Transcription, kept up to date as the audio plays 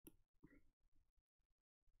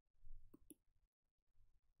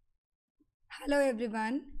Hello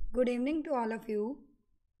everyone, good evening to all of you.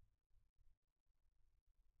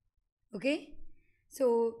 Okay,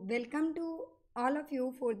 so welcome to all of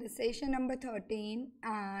you for the session number 13,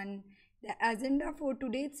 and the agenda for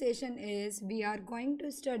today's session is we are going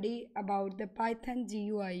to study about the Python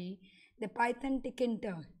GUI, the Python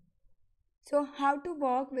Tkinter. So how to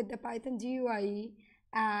work with the Python GUI,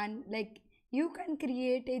 and you can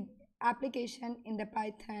create a application in the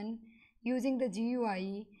Python using the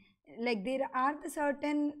GUI. Like there are the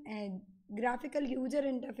certain graphical user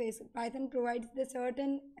interface. Python provides the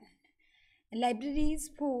certain libraries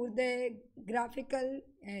for the graphical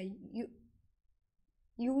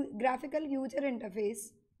user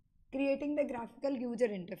interface, creating the graphical user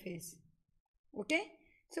interface. Okay,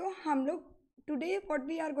 so हम लोग today what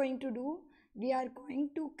we are going to do, we are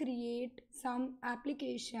going to create some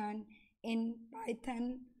application in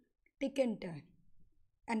Python Tkinter.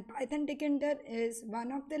 And Python Tkinter is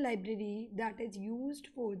one of the library that is used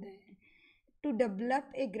for the to develop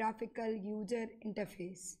a graphical user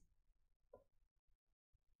interface.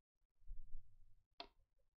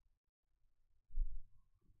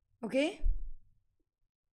 Okay,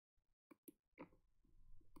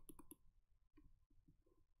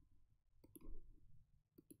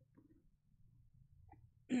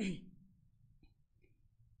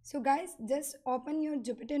 so guys, just open your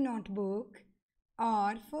Jupyter notebook,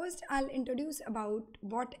 or first I'll introduce about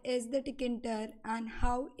what is the Tkinter and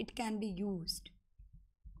how it can be used.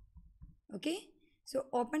 Okay, so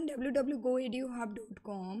open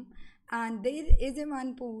www.goeduhub.com, and there is a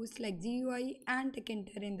one post like GUI and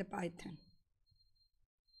Tkinter in the Python.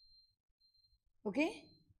 Okay,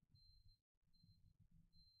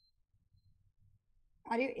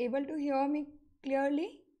 are you able to hear me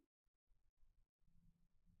clearly?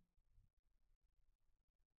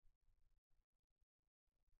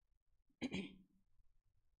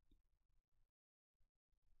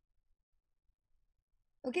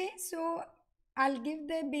 Okay, so I'll give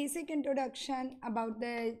the basic introduction about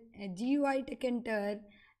the GUI Tkinter,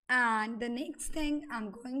 and the next thing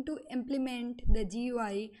I'm going to implement the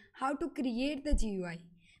GUI, how to create the GUI.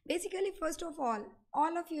 Basically, first of all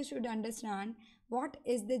of you should understand what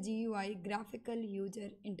is the GUI, graphical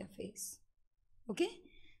user interface. Okay,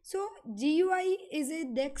 so GUI is a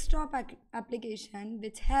desktop application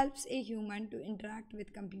which helps a human to interact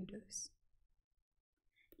with computers.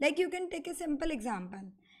 Like you can take a simple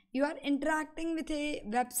example. You are interacting with a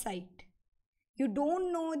website. You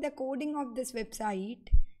don't know the coding of this website.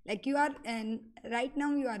 Like you are, and right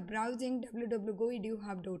now you are browsing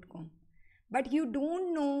www.goeduhub.com, but you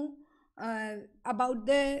don't know about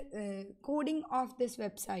the coding of this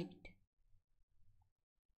website.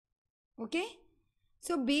 Okay,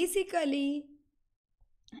 so basically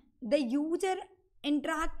the user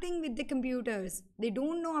interacting with the computers, they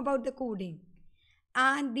don't know about the coding,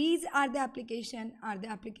 and these are the applications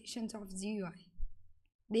of GUI.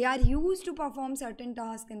 They are used to perform certain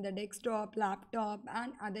tasks in the desktop, laptop,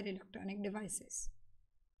 and other electronic devices.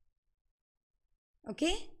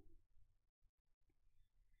 Okay,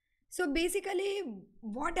 so basically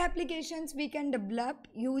what applications we can develop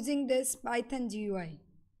using this Python GUI.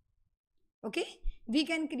 Okay, we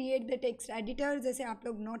can create the text editor, जैसे आप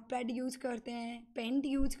लोग notepad use करते हैं, paint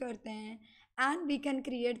use करते हैं, and we can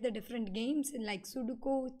create the different games like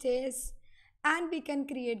Sudoku, chess, and we can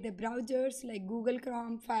create the browsers like Google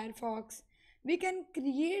Chrome, Firefox. We can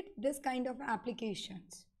create this kind of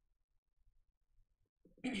applications.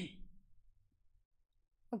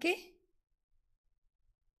 Okay,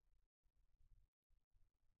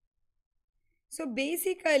 so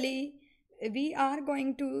basically we are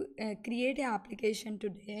going to create an application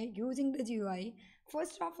today using the GUI.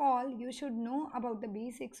 First of all, you should know about the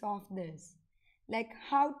basics of this, like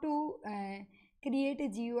how to create a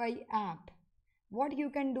GUI app, what you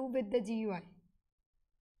can do with the GUI.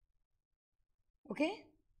 Okay,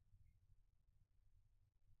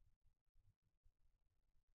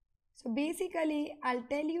 so basically I'll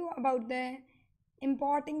tell you about the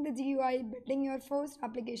importing the GUI, building your first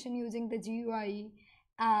application using the GUI,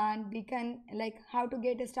 and we can like how to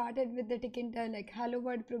get started with the Tkinter, like hello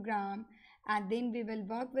world program, and then we will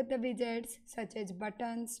work with the widgets such as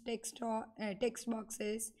buttons, text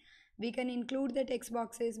boxes. We can include the text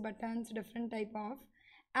boxes, buttons, different type of,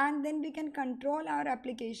 and then we can control our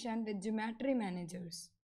application with geometry managers.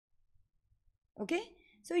 Okay,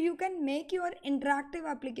 so you can make your interactive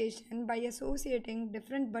application by associating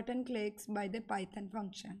different button clicks by the Python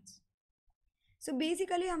functions. So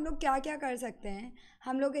basically हम लोग क्या क्या कर सकते हैं,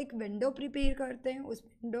 हम लोग एक विंडो प्रिपेयर करते हैं, उस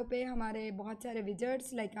विंडो पे हमारे बहुत सारे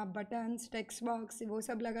विजर्ट्स लाइक आप बटन्स, टेक्स्ट बॉक्स वो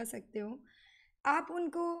सब लगा सकते हो. आप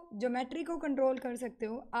उनको ज्योमेट्री को कंट्रोल कर सकते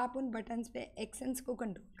हो, आप उन बटन्स पे एक्शंस को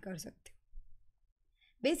कंट्रोल कर सकते हो.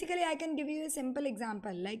 Basically I can give U a simple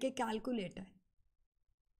example like a calculator.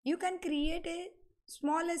 You can create a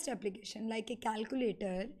smallest application like a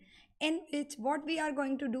calculator, in which what we are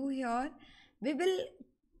going to do here, we will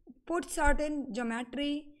put certain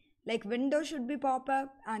geometry, like window should be pop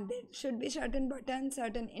up and there should be certain buttons,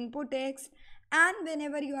 certain input text, and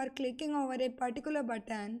whenever you are clicking over a particular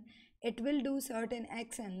button, it will do certain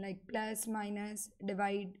action like plus, minus,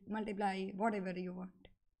 divide, multiply, whatever you want.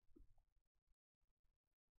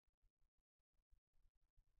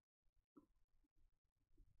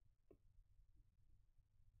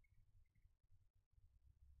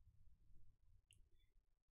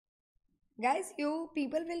 Guys, you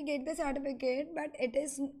people will get the certificate, but it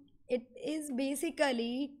is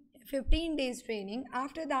basically 15 days training.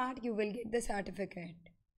 After that you will get the certificate.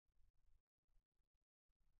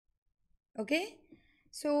 Okay,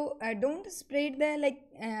 so don't spread the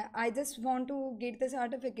I just want to get the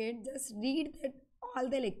certificate. Just read that all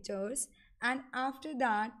the lectures, and after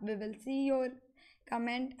that we will see your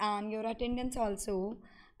comment and your attendance also.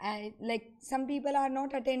 Like some people are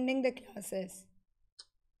not attending the classes.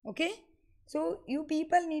 Okay, so you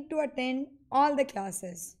people need to attend all the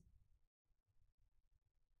classes.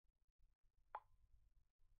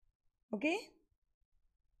 Okay,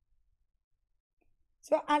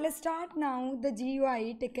 so I'll start now the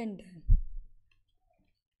GUI Tkinter.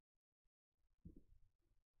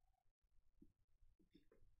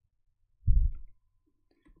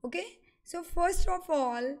 Okay, so first of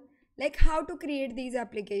all, like how to create these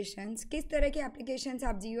applications. किस तरह के applications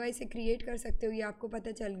आप GUI से create कर सकते हो ये आपको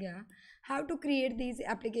पता चल गया. How to create these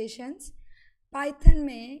applications. Python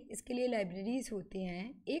में इसके लिए लाइब्रेरीज होती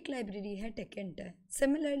हैं. एक लाइब्रेरी है टेकेंटर.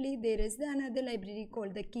 Similarly there is the another library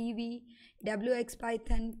called the kiwi, WX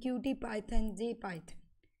Python, QT Python, J Python.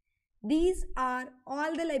 These are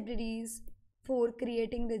all the libraries for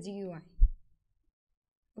creating the GUI.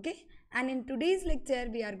 Okay, and in today's lecture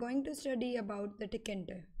we are going to study about the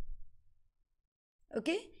Tkinter.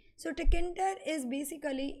 Okay, so Tkinter is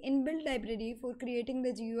basically inbuilt library for creating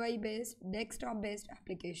the GUI based, desktop based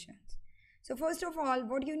applications. So first of all,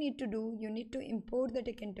 what you need to do, you need to import the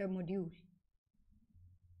Tkinter module.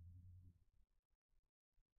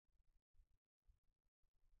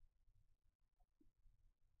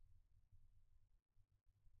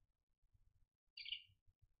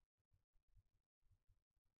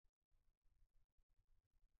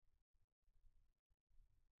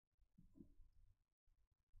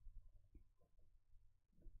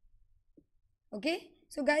 Okay,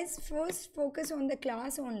 so guys, first focus on the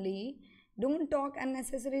class only. Don't talk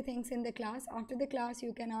unnecessary things in the class. After the class,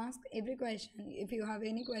 you can ask every question. If you have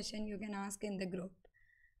any question, you can ask in the group.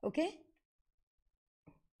 Okay,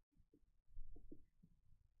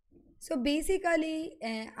 so basically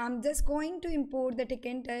I'm just going to import the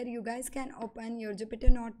Tkinter. You guys can open your Jupyter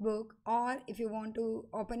notebook, or if you want to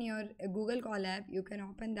open your Google Colab, you can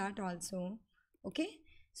open that also. Okay,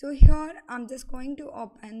 so here I'm just going to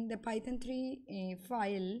open the Python 3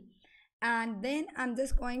 file, and then I'm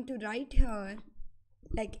just going to write here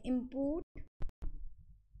like import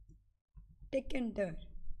Tkinter.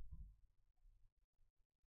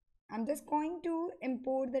 I'm just going to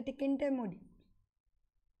import the Tkinter module.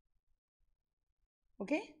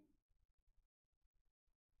 Okay,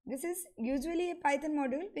 this is usually a Python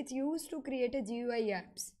module which used to create a GUI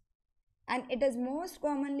apps, and it is most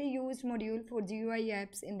commonly used module for GUI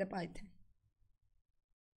apps in the Python.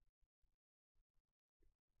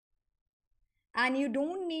 And you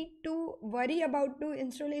don't need to worry about the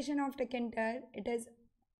installation of Tkinter. It is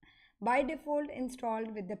by default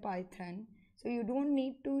installed with the Python, so you don't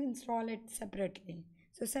need to install it separately.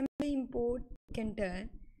 So simply import Tkinter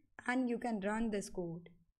and you can run this code.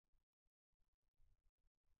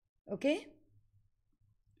 Okay,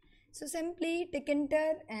 so simply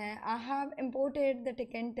Tkinter, I have imported the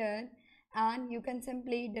Tkinter, and you can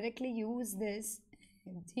simply directly use this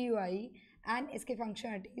GUI and इसके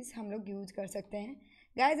functionalities हम लोग use कर सकते हैं.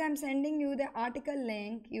 Guys, I'm sending you the article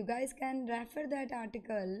link. You guys can refer that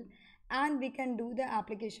article and we can do the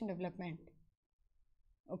application development.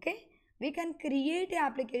 Okay, we can create an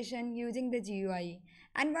application using the GUI.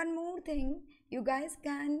 And one more thing, you guys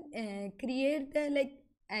can create the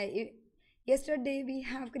yesterday we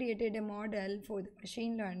have created a model for the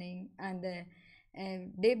machine learning, and the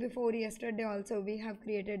day before yesterday also we have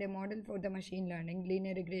created a model for the machine learning,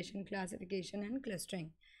 linear regression, classification and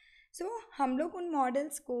clustering. So हम लोग उन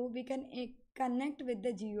models को we can connect with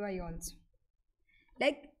the GUI also.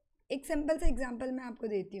 Like एक simple सा example मैं आपको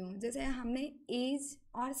देती हूँ. जैसे हमने एज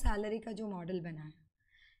और सैलरी का जो मॉडल बनाया,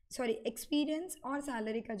 सॉरी एक्सपीरियंस और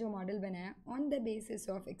सैलरी का जो मॉडल बना है, on the basis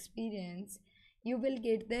of experience you will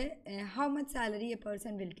get the how much salary a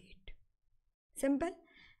person will get. Simple.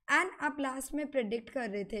 And आप लास्ट में प्रेडिक्ट कर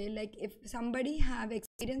रहे थे like if somebody have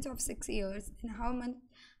experience of 6 years then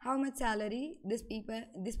how much salary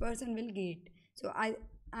this person will get. So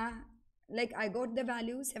I got the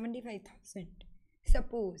value 75,000.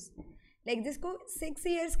 Suppose like जिसको 6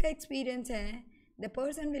 years का experience है, the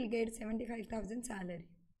person will get 75,000 salary.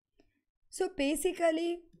 So basically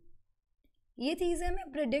ये चीज़ें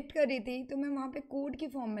मैं predict कर रही थी, तो मैं वहाँ पे कोड की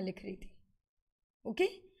फॉर्म में लिख रही थी. Okay,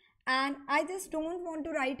 and I just don't want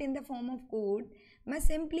to right in the form of code. मैं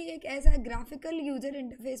सिंपली एक ऐसा ग्राफिकल यूज़र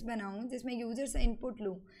इंटरफेस बनाऊँ जिसमें यूज़र से इनपुट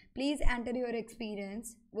लूँ, प्लीज़ एंटर योर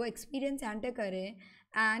एक्सपीरियंस, वो एक्सपीरियंस एंटर करें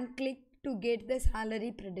and click to get the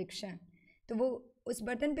salary prediction. तो वो उस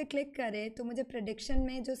बटन पे क्लिक करे तो मुझे प्रेडिक्शन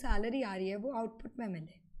में जो सैलरी आ रही है वो आउटपुट में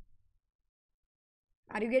मिले.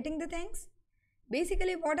 Are you getting the things?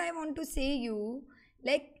 Basically what I want to say you,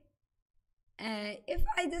 like if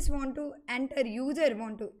I just want to enter a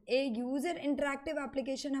user interactive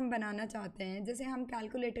application हम बनाना चाहते हैं, जैसे हम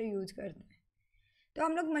कैलकुलेटर यूज करते हैं, तो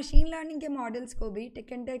हम लोग मशीन लर्निंग के मॉडल्स को भी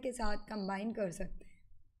टिकेंटर के साथ कंबाइन कर सकते हैं.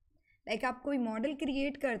 लाइक आप कोई मॉडल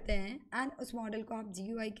क्रिएट करते हैं एंड उस मॉडल को आप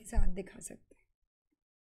GUI के साथ दिखा सकते हैं.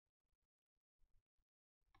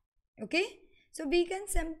 Okay, so we can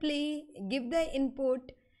simply give the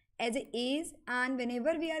input as a age and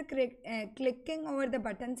whenever we are clicking over the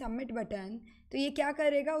button submit button, तो ये क्या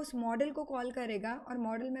करेगा, उस मॉडल को कॉल करेगा और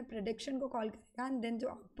मॉडल में प्रेडिक्शन को कॉल करेगा एंड देन जो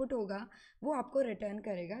आउटपुट होगा वो आपको रिटर्न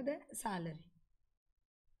करेगा the salary.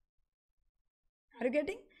 Are you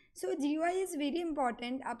getting? So GUI is very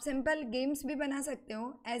important. आप सिंपल गेम्स भी बना सकते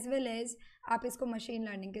हो एज वेल एज आप इसको मशीन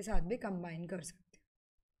लर्निंग के साथ भी कंबाइन कर सकते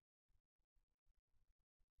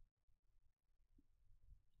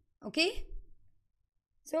हो. Okay,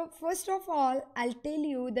 so first of all I'll tell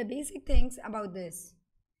you the basic things about this.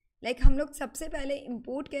 like हम लोग सबसे पहले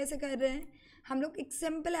import कैसे कर रहे हैं, हम लोग एक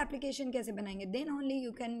simple application कैसे बनाएंगे, then only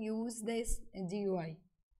you can use this GUI.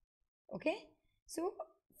 okay, so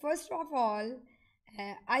first of all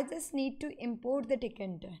I just need to import the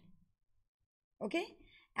Tkinter. okay,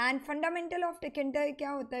 and fundamental of Tkinter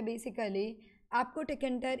क्या होता है, basically आपको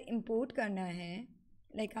Tkinter import करना है.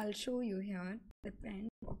 like I'll show you here the pen,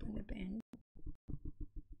 open the pen.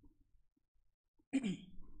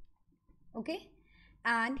 okay,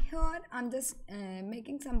 and here I'm just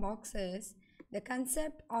making some boxes, the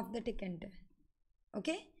concept of the Tkinter.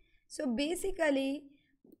 okay, so basically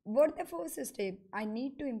what the first step, I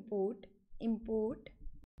need to import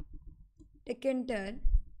Tkinter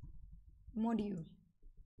module.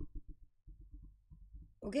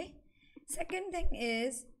 okay, second thing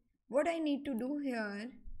is what I need to do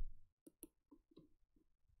here,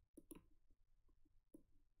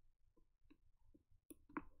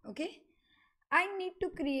 okay, I need to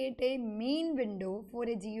create a main window for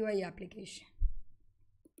a GUI application.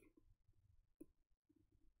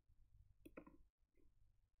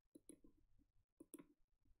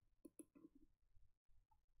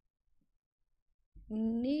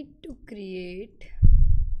 Need to create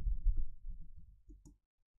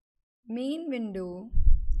main window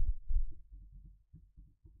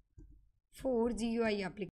for GUI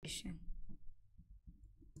application.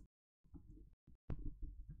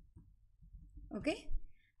 Okay,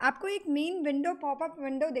 आपको एक main window, popup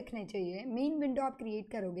window दिखने चाहिए. Main window आप create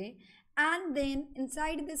करोगे and then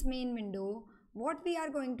inside this main window what we are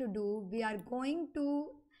going to do, we are going to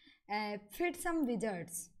fit some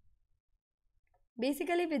विजर्ट्स.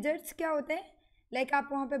 Basically विजर्ट्स क्या होते हैं, like आप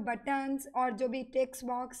वहाँ पे बटन्स और जो भी टेक्स्ट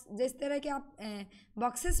बॉक्स, जिस तरह के आप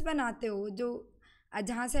बॉक्सेस बनाते हो, जो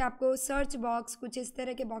जहाँ से आपको सर्च बॉक्स, कुछ इस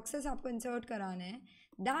तरह के बॉक्सेस आपको इंसर्ट कराने हैं,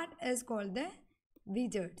 that is called the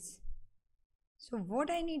विजर्ट्स. So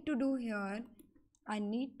what I need to do here, I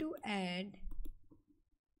need to add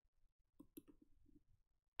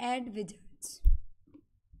widgets.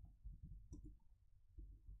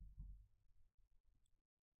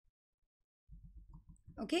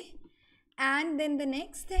 okay, and then the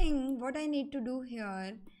next thing what I need to do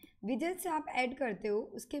here, widgets आप add करते हो,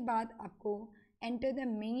 उसके बाद आपको enter the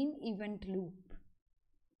main event loop.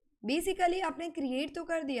 Basically आपने create तो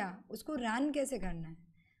कर दिया, उसको रन कैसे करना है,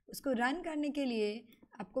 उसको रन करने के लिए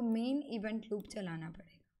आपको मेन इवेंट लूप चलाना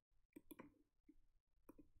पड़ेगा.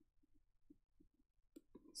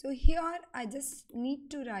 So here I just need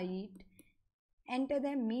to right enter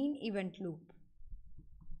the main event loop.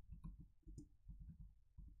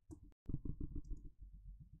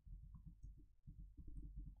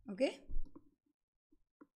 Okay,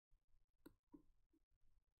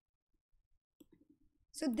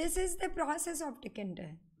 so this is the process of Tkinter.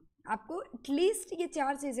 आपको एटलीस्ट ये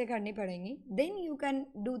 4 चीज़ें करनी पड़ेंगी, then you can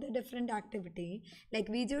do the different activity. Like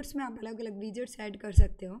widgets में आप अलग अलग विजेट्स ऐड कर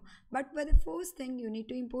सकते हो, but for the first thing you need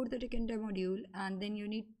to import the tkinter module and then you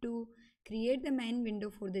need to create the main window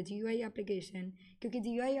for the GUI application, क्योंकि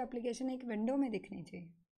GUI application एक window में दिखनी चाहिए.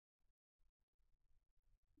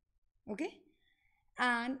 Okay,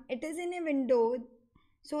 and it is in a window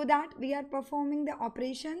so that we are performing the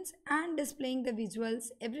operations and displaying the visuals,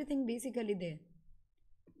 everything basically there.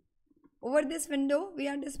 Over this window we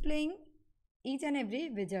are displaying each and every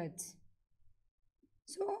widgets.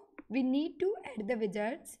 So we need to add the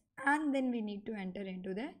widgets and then we need to enter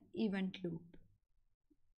into the event loop.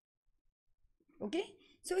 Okay,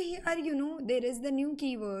 so here you know there is the new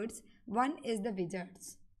keywords. One is the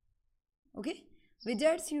widgets. Okay,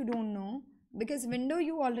 widgets you don't know, because window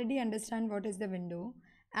you already understand what is the window.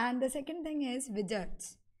 And the second thing is widgets.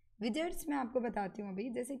 Widgets मैं आपको बताती हूँ अभी,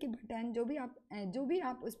 जैसे कि button जो भी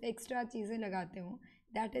आप उस पर एक्स्ट्रा चीज़ें लगाते हो,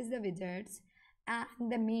 that is the widgets.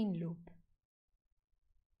 And the main loop.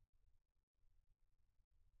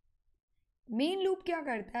 Main loop क्या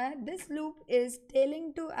करता है? This loop is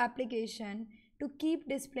telling two application to keep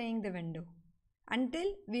displaying the window until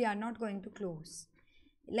we are not going to close.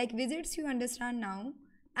 Like widgets you understand now.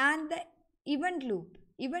 And the event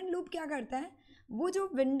loop क्या करता है? वो जो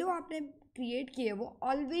window आपने create की है वो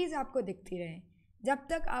ऑलवेज आपको दिखती रहे जब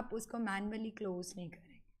तक आप उसको मैन्युअली क्लोज नहीं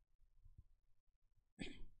करें.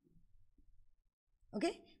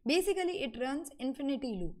 Okay, basically it runs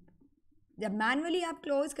infinity loop. जब मैन्युअली आप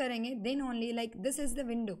क्लोज करेंगे then only, like this is the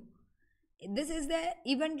window, this is the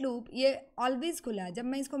event loop, ये ऑलवेज खुला है. जब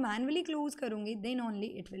मैं इसको मैन्युअली क्लोज करूंगी then only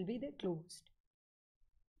it will be the closed.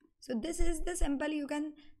 So this is the simple. You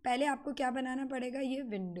can, पहले आपको क्या बनाना पड़ेगा? ये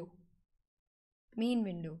window, main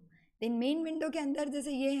window. Then main window के अंदर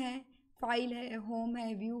जैसे ये है, फाइल है, होम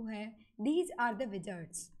है, व्यू है, दीज आर द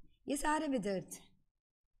विजेट्स. ये सारे विजेट्स हैं.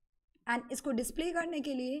 एंड इसको डिस्प्ले करने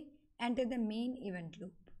के लिए enter the main event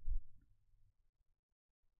loop.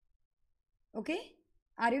 Okay,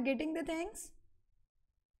 are you getting the things?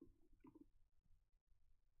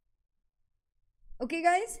 Okay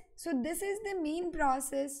guys, so this is the main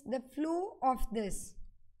process, the flow of this.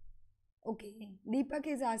 Okay, Deepak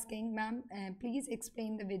is asking, ma'am, please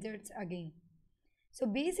explain the widgets again. So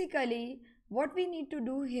basically what we need to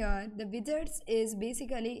do here, the widgets is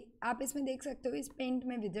basically, आप इसमें देख सकते हो इस paint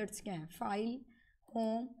में widgets क्या हैं? File,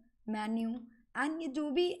 home, menu, and ये जो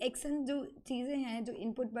भी एक्शन जो चीज़ें हैं, जो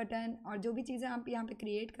इनपुट बटन और जो भी चीज़ें आप यहाँ पे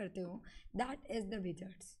क्रिएट करते हो, that is the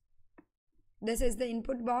widgets. This is the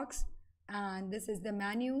input box and this is the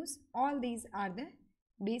menus. All these are the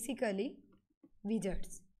basically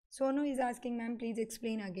widgets. Sonu is asking, ma'am, please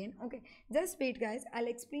explain again. Okay, just wait guys, I'll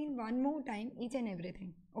explain one more time each and everything.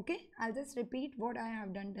 Okay, I'll just repeat what I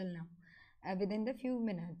have done till now within the few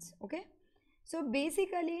minutes. Okay, so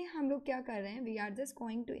basically हम लोग क्या कर रहे हैं? We are just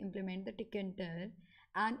going to implement the Tkinter,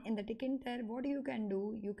 and in the Tkinter what you can do,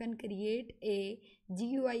 you can create a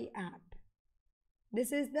GUI app.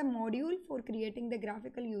 This is the module for creating the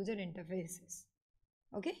graphical user interfaces.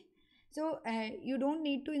 Okay, so you don't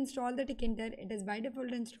need to install the Tkinter, it is by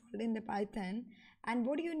default installed in the Python. And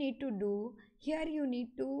what you need to do here, you need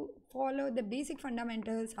to follow the basic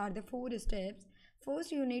fundamentals are the 4 steps.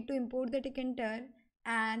 First you need to import the Tkinter,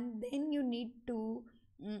 and then you need to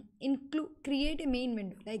create a main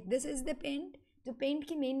window. Like this is the paint, जो paint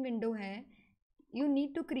की main window है, you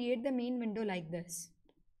need to create the main window like this.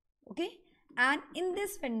 Okay, and in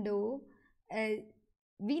this window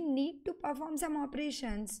we need to perform some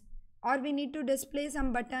operations, or we need to display some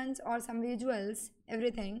buttons or some visuals,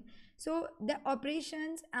 everything. So the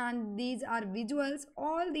operations and these are visuals,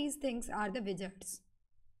 all these things are the widgets.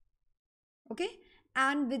 Okay,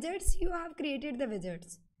 and widgets you have created the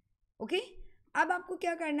widgets. Okay, अब आपको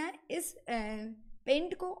क्या करना है? इस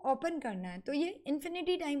paint को open करना है, तो ये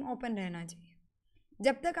इन्फिनिटी टाइम ओपन रहना चाहिए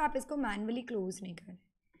जब तक आप इसको मैन्युअली क्लोज नहीं करें.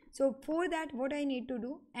 So for that what I need to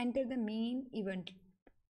do, enter the main event.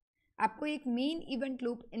 आपको एक main event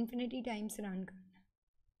loop infinity times run करना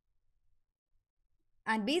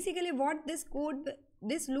है. And basically what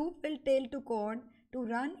this loop will tell to code to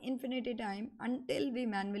run infinity time until we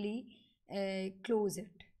manually close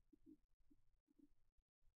it.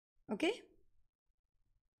 Okay,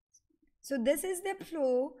 so this is the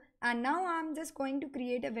flow, and now I'm just going to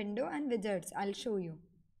create a window and widgets. I'll show you.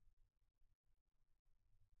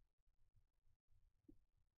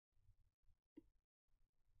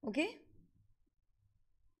 Okay,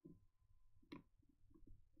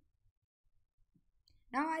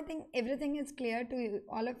 now I think everything is clear to you,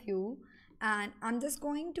 all of you, and I'm just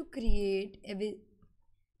going to create a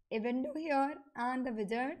window here and the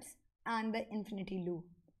widgets and the infinity loop.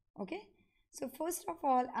 Okay, so first of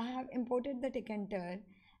all I have imported the Tkinter,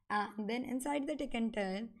 and then inside the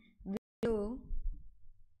Tkinter window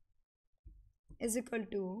is equal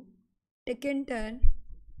to Tkinter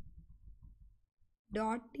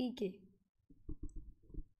dot tk,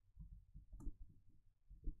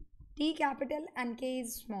 T capital and K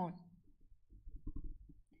is small.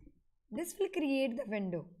 This will create the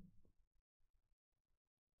window.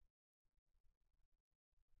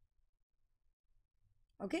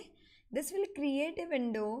 Okay, this will create a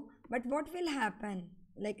window, but what will happen,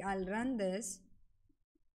 like I'll run this,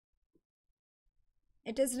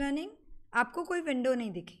 it is running, आपको कोई window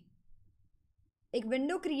नहीं दिखी, एक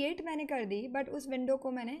window create मैंने कर दी but उस window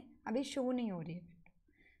को मैंने अभी शो नहीं हो रही है window.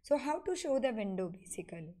 So how to show the window,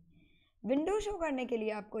 basically window show करने के लिए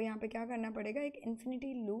आपको यहाँ पे क्या करना पड़ेगा, एक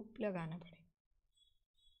इन्फिनिटी लूप लगाना पड़ेगा.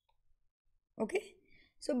 Okay,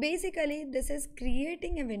 so basically this is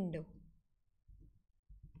creating a window,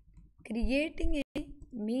 creating a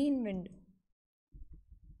main window.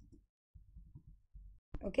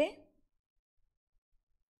 Okay,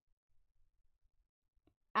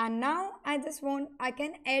 and now I just want, I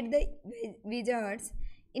can add the widgets.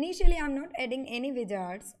 Initially I'm not adding any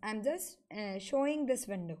widgets, I'm just showing this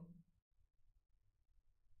window.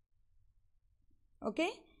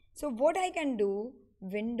 Okay, so what I can do,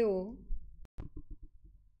 window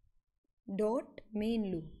dot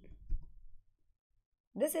main loop,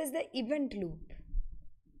 this is the event loop.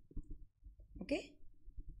 Okay,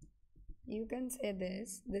 you can say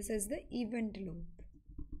this is the event loop,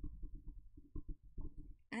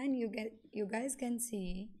 and you guys can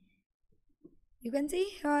see, you can see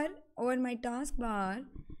here over my taskbar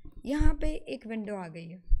यहाँ पे एक window आ गई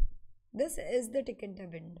है. This is the Tkinter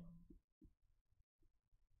window,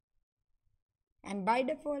 and by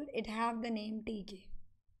default it have the name TK.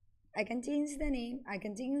 I can change the name, I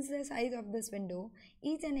can change the size of this window,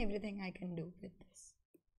 each and everything I can do with this.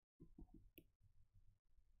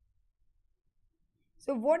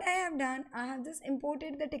 So what I have done, I have just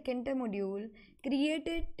imported the Tkinter module,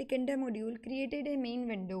 created a main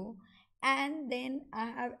window, and then I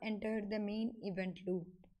have entered the main event loop.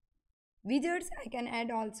 Widgets I can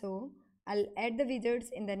add also. I'll add the widgets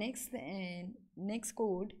in the next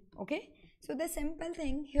code. Okay, so the simple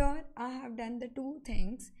thing here, I have done the two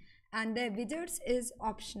things, and the widgets is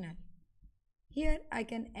optional. Here I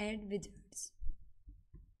can add widgets.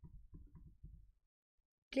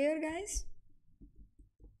 Clear guys?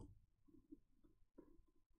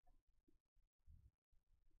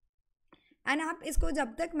 And आप इसको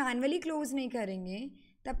जब तक manually close नहीं करेंगे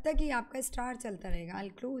तब तक ही आपका star चलता रहेगा. आई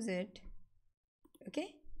क्लोज इट. ओके,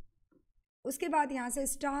 उसके बाद यहाँ से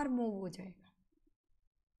स्टार मूव हो जाएगा.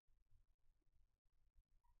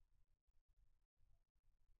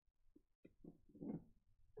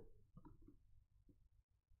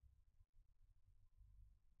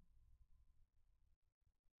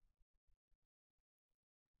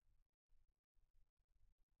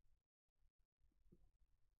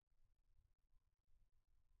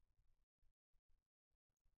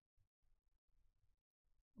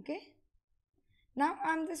 Okay, now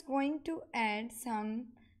I'm just going to add some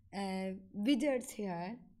widgets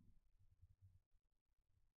here.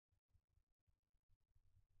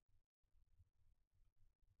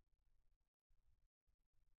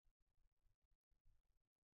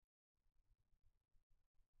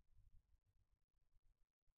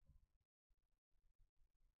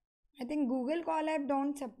 I think Google Colab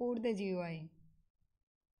don't support the GUI.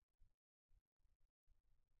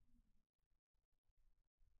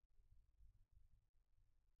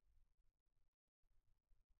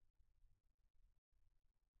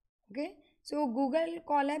 Okay, so Google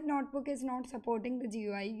Colab notebook is not supporting the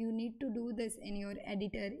GUI. You need to do this in your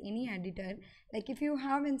editor, any editor. Like if you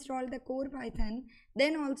have installed the core Python,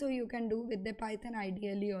 then also you can do with the Python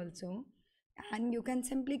ideally also. And you can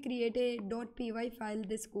simply create a .py file,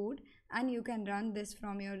 this code, and you can run this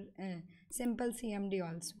from your simple CMD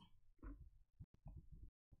also.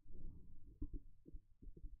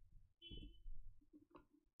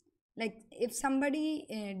 Like if somebody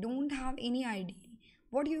don't have any ID,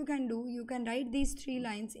 what you can do, you can write these 3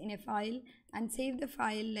 lines in a file and save the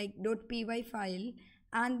file like .py file,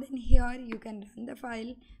 and then here you can run the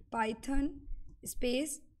file python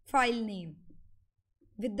space file name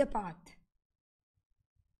with the path,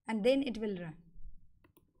 and then it will run.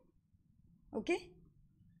 Okay,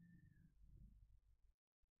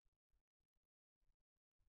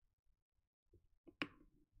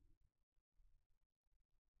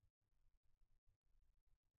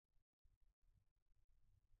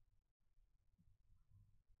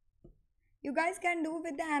 you guys can do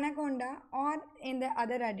with the Anaconda or in the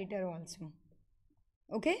other editor also.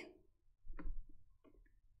 Okay.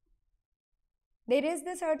 There is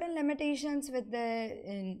the certain limitations with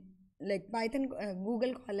the like Python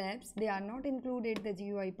Google Colapse. They are not included the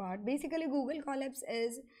GUI part. Basically, Google Colapse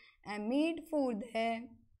is made for the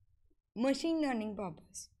machine learning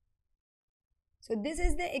purpose. So this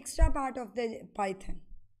is the extra part of the Python.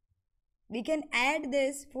 We can add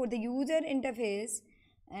this for the user interface.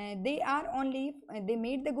 They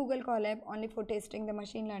made the Google Colab only for testing the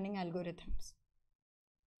machine learning algorithms.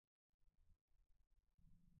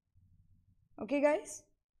 Okay guys,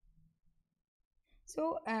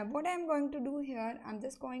 so what I'm going to do here, I'm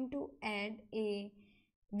just going to add a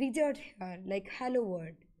widget here like hello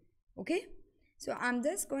world. Okay, so I'm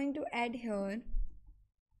just going to add here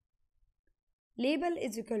label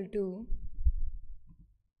is equal to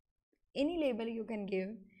any label you can give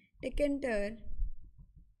Tkinter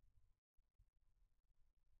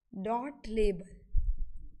dot label.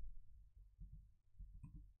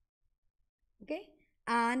 Okay,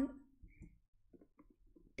 and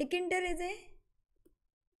Tkinter is a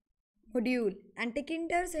module and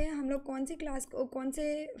टिकिंटर से हम लोग कौन सी class को कौन से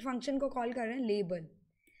function को call कर रहे हैं लेबल.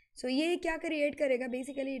 सो ये क्या क्रिएट करेगा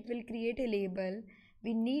basically it will create a label.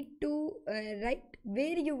 We need to right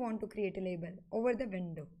where you want to create a label over the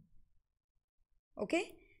window. Okay,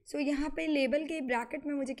 सो यहाँ पे लेबल के ब्रैकेट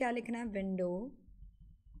में मुझे क्या लिखना है window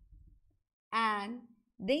and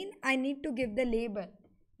then I need to give the label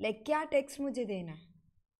like क्या text मुझे देना है.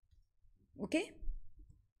 Okay,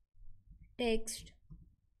 text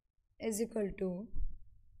is equal to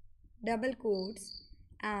double quotes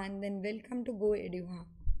and then welcome to Go EduHub.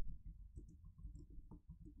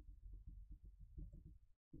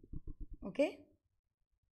 Okay,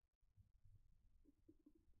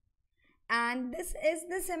 and this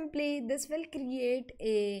will create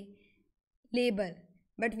a label,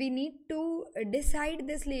 but we need to decide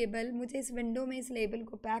this label. मुझे इस window में इस label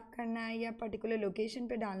को pack करना है या पर्टिकुलर लोकेशन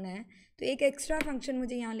पे डालना है, तो एक एक्स्ट्रा फंक्शन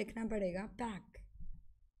मुझे यहाँ लिखना पड़ेगा पैक.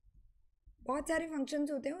 बहुत सारे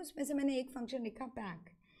फंक्शंस होते हैं, उसमें से मैंने एक फंक्शन लिखा पैक.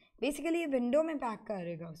 बेसिकली ये विंडो में पैक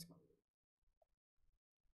करेगा उसको.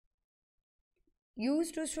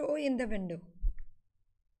 Use to show in the window.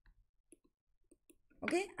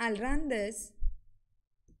 Okay, I run this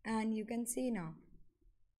and you can see now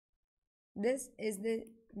this is the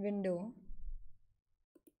window.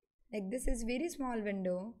 Like this is very small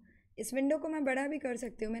window. इस विंडो को मैं बड़ा भी कर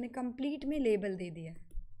सकती हूँ. मैंने कंप्लीट में लेबल दे दिया.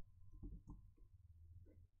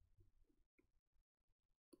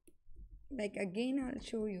 Like again I'll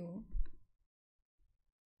show you.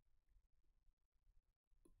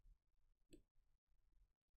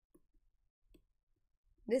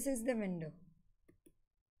 This is the window.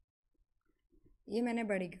 ये मैंने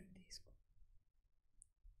बड़ी कर दी इसको.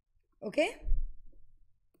 Okay,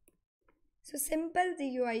 so simple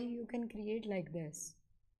GUI you can create like this.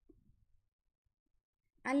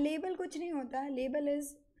 And label कुछ नहीं होता. Label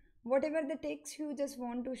is whatever the text you just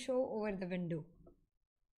want to show over the window.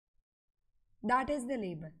 That is the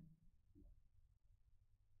label.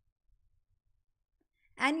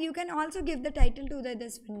 And you can also give the title to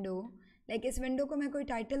this window. Like इस window को मैं कोई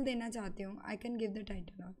title देना चाहती हूँ, I can give the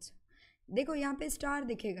title also. देखो यहाँ पे स्टार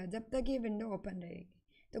दिखेगा जब तक ये विंडो ओपन रहेगी.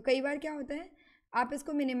 तो कई बार क्या होता है आप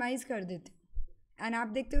इसको मिनिमाइज कर देते हो एंड आप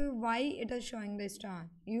देखते हो why it is showing the star.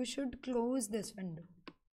 You should close this window.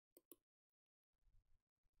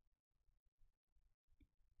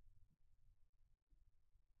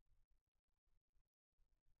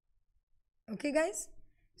 Okay guys,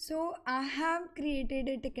 so I have created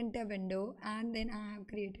a Tkinter window and then I have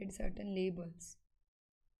created certain labels.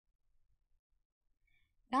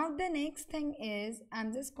 Now the next thing is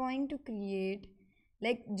I'm just going to create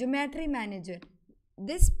like geometry manager.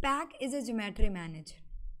 This pack is a geometry manager.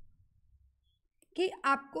 कि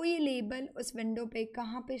आपको ये label उस window पे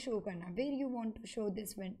कहाँ पे show करना, where you want to show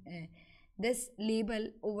this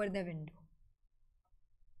label over the window.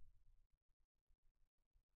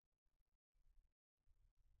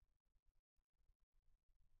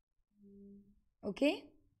 Okay,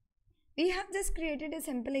 we have just created a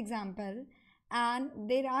simple example and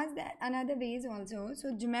there are another ways also.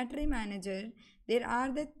 So geometry manager, there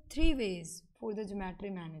are the 3 ways for the geometry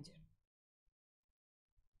manager.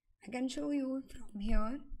 I can show you from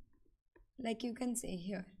here. Like you can see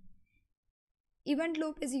here, event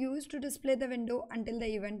loop is used to display the window until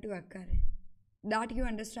the event to occur. That you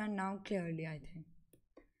understand now clearly, I think.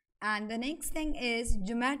 And the next thing is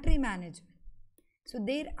geometry manager. So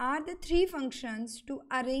there are the 3 functions to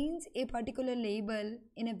arrange a particular label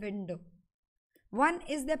in a window. One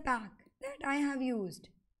is the pack that I have used.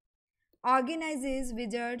 Organizes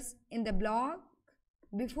widgets in the block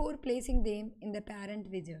before placing them in the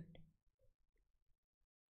parent widget.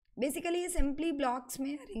 Basically ये simply blocks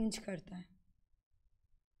में arrange करता है.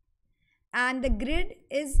 And the grid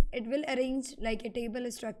is, it will arrange like a table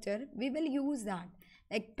structure. We will use that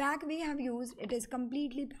like pack we have used, it is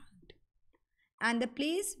completely packed. And the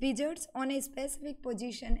place widgets on a specific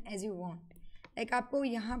position as you want. Like आपको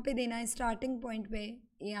यहाँ पे देना है starting point पे,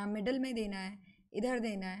 या middle में देना है, इधर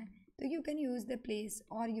देना है, तो you can use the place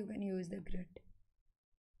or you can use the grid.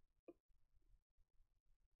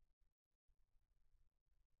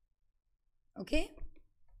 Okay.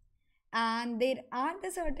 And there are the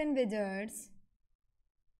certain widgets.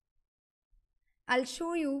 I'll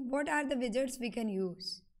show you what are the widgets we can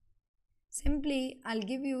use. Simply I'll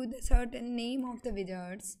give you the certain name of the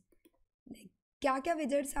widgets. Like क्या क्या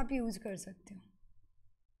widgets आप use कर सकते हो.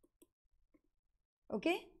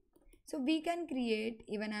 Okay, so we can create,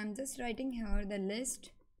 even I'm just writing here the list,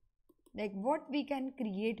 like what we can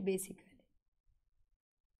create basically.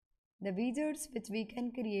 The widgets which we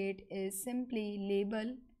can create is simply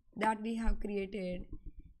label that we have created.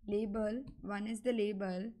 Label, one is the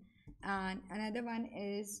label, and another one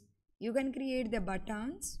is you can create the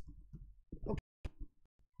buttons. Okay,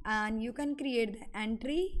 and you can create the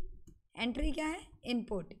entry. Entry क्या है?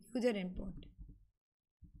 Input, user input.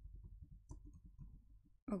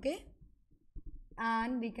 Okay,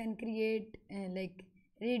 and we can create like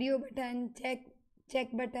radio button,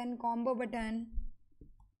 check button, combo button.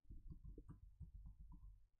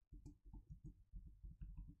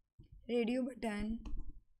 Radio button,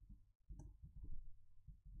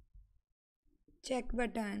 check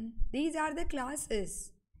button. These are the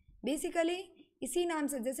classes. Basically इसी नाम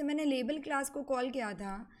से, जैसे मैंने label class को call किया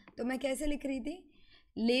था तो मैं कैसे लिख रही थी,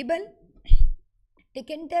 लेबल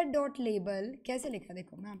टिकेंटर डॉट लेबल कैसे लिखा,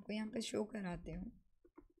 देखो मैं आपको यहाँ पे शो कराती हूँ.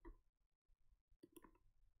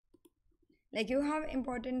 Like you have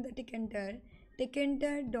imported the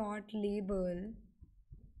tkinter dot label,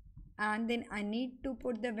 and then I need to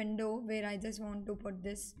put the window where I just want to put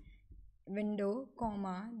this window,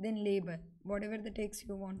 comma, then label, whatever the text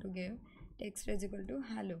you want to give, text is equal to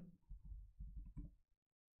hello.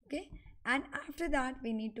 Okay, and after that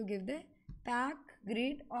we need to give the pack,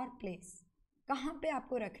 grid or place, कहाँ पे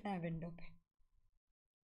आपको रखना है window पे.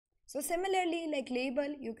 So similarly like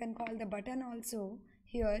label, you can call the button also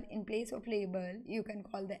here in place of label. You can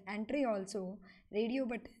call the entry also, radio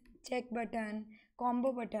button, check button,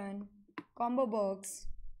 combo button, combo box.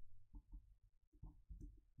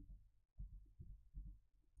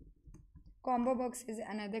 Combo box is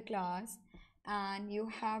another class. And you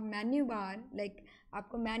have menu bar, like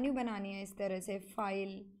आपको menu बनानी है इस तरह से,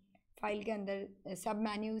 file के अंदर सब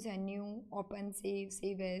menus हैं, new, open,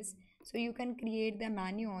 save as. So you can create the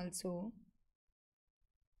menu also.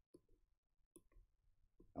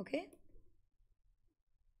 Okay,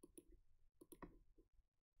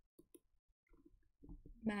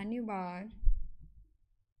 menu bar.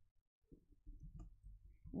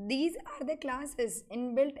 These are the classes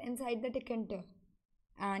inbuilt inside the Tkinter,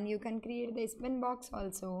 and you can create the spin box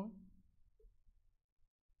also.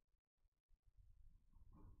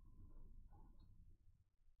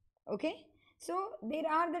 Okay, so there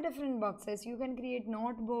are the different boxes. You can create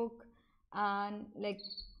notebook, and like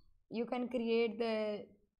you can create the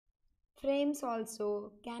frames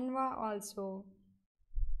also, Canva also,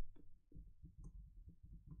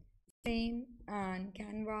 frame and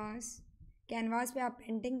canvas पे आप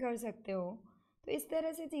painting कर सकते हो. तो इस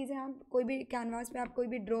तरह से चीज़ें आप कोई भी कैनवास पे आप कोई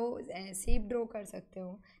भी शेप ड्रॉ कर सकते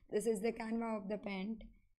हो. This is the Canva of the paint.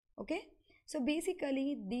 Okay, so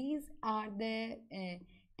basically these are the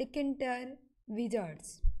टिकिंटर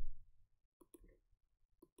wizards.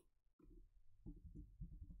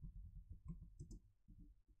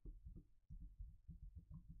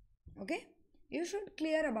 Okay, you should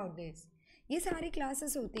clear about this. ये सारी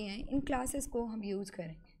क्लासेस होती हैं, इन क्लासेस को हम यूज़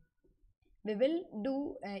करेंगे. We will do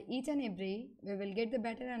each and every, we will get the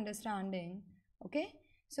better understanding. Okay,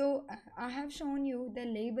 so I have shown you the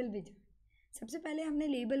label widget. सबसे पहले हमने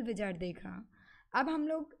label widget देखा, अब हम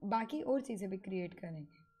लोग बाकी और चीज़ें भी create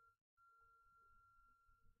करेंगे.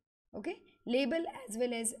 Okay, label as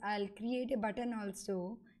well as I'll create a button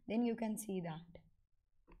also, then you can see that.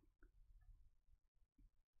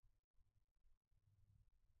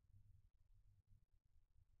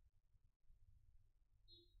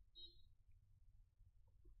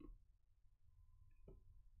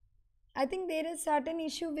 I think there is certain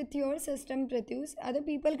issue with your system, Pratyush. Other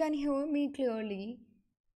people can hear me clearly.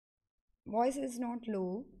 Voice is not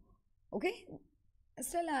low. Okay,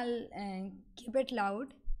 still I'll keep it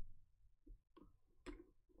loud.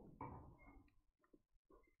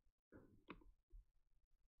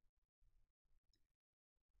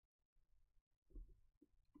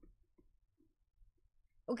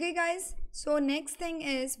 Okay guys, so next thing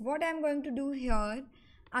is what I'm going to do here.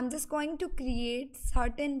 I'm just going to create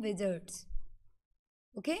certain widgets.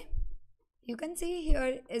 Okay, you can see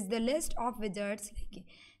here is the list of widgets. Like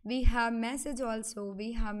we have message also,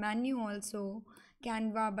 we have menu also,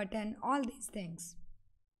 Canva button, all these things.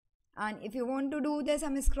 And if you want to do this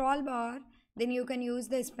some scroll bar, then you can use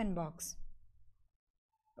the spin box.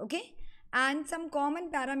 Okay, and some common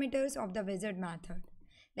parameters of the widget method.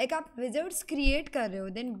 Like आप widgets create कर रहे हो,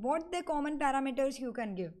 then what the common parameters you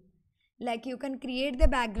can give? Like you can create the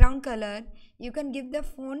background color, you can give the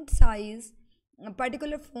font size, a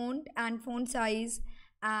particular font and font size,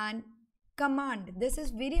 and command. This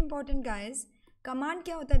is very important guys. Command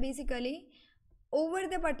क्या होता है basically? Over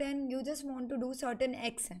the button you just want to do certain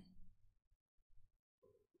action.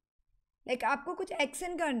 Like आपको कुछ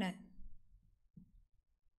action करना है.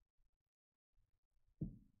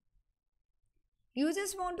 You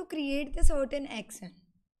just want to create the certain action.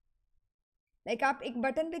 Like आप एक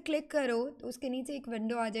button पे क्लिक करो तो उसके नीचे एक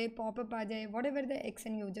विंडो आ जाए, पॉपअप आ जाए, what ever the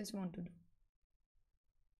action you just want to do.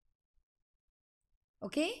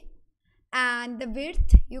 Okay, and the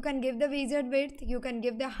width, you can give the widget width, you can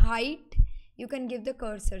give the height, you can give the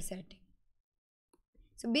cursor setting.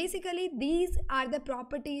 So basically these are the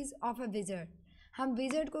properties of a widget. हम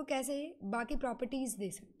widget को कैसे बाकी properties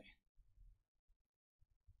दे सकते हैं.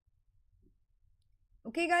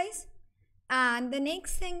 Okay guys, and the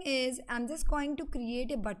next thing is I'm just going to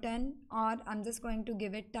create a button, or I'm just going to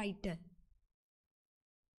give it title.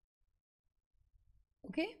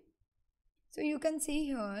 Okay, so you can see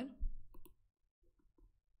here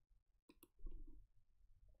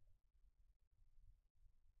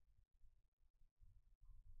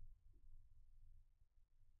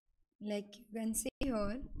like you can see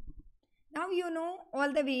here. Now you know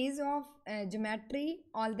all the ways of geometry,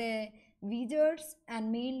 all the widgets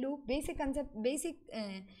and main loop, basic concept, basic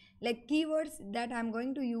like keywords that I'm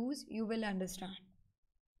going to use, you will understand.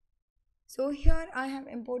 So here I have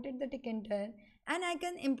imported the Tkinter, and I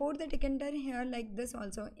can import the Tkinter here like this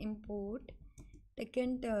also. Import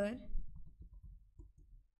Tkinter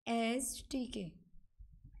as tk.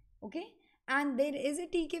 Okay, and there is a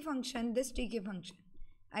tk function. This tk function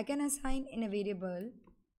I can assign in a variable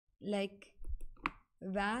like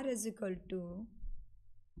var is equal to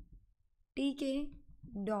tk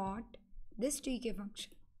dot this tk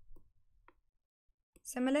function.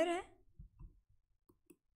 Similar hai?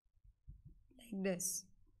 Like this.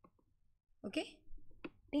 Okay,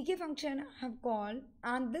 tk function I have called,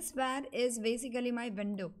 and this var is basically my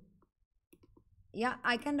window. Yeah,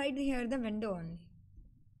 I can write here the window only.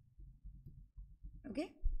 Okay,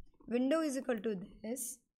 window is equal to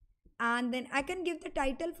this, and then I can give the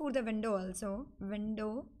title for the window also.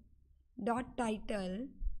 Window dot title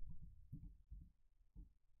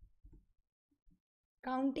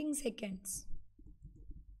counting seconds.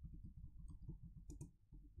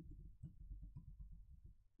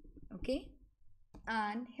 Okay,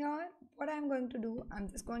 and here what I'm going to do, I'm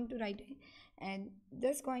just going to write it and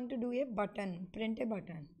just going to do a button, print a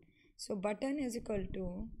button. So button is equal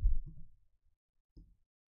to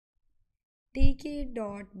tk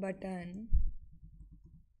dot button,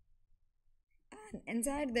 and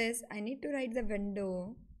inside this I need to write the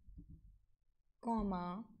window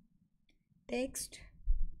comma text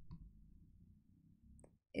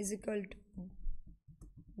is equal to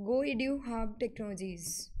Go Edu Hub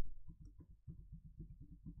Technologies.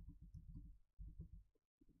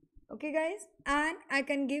 Okay guys, and I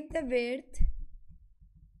can give the width,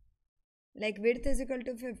 like width is equal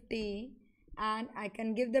to 50, and I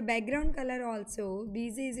can give the background color also.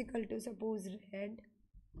 BZ is equal to suppose red.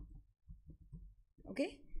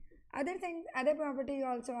 Okay, other things, other property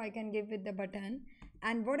also I can give with the button.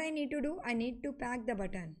 And what I need to do, I need to pack the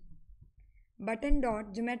button. Button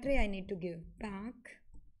dot geometry I need to give pack.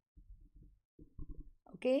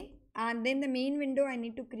 Okay, and then the main window I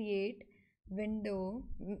need to create window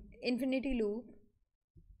infinity loop,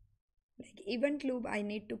 like event loop I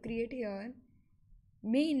need to create here,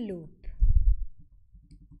 main loop.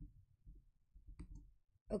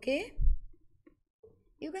 Okay,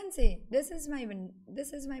 you can say this is my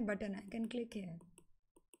this is my button. I can click here.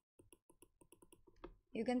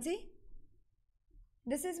 You can see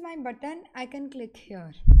this is my button. I can click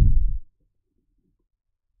here.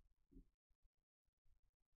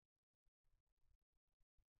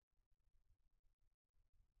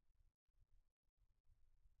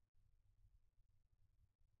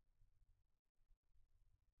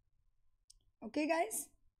 Okay guys,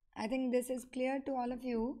 I think this is clear to all of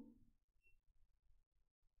you.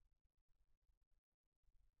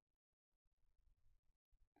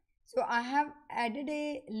 So I have added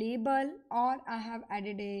a label or I have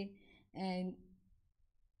added a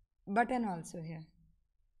button also here.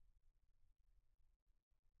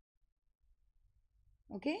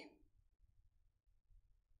 Okay.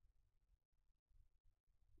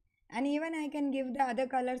 And even I can give the other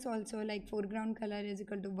colors also, like foreground color is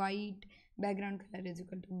equal to white, background color is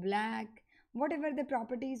equal to black. Whatever the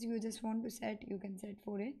properties you just want to set, you can set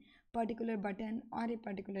for a particular button or a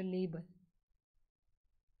particular label.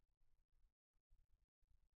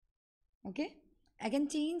 Okay. I can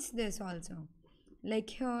change this also. Like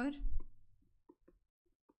here,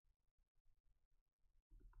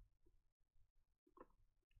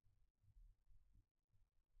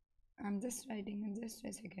 I'm just writing in just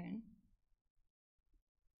a second.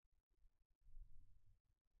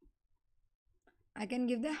 I can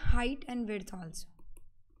give the height and width also,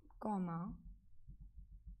 comma,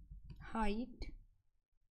 height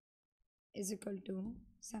is equal to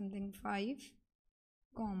something 5,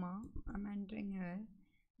 comma, I'm entering here,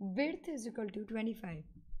 width is equal to 25.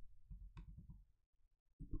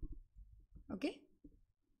 Okay.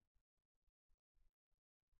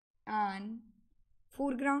 And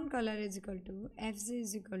foreground color is equal to fc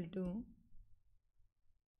is equal to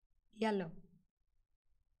yellow.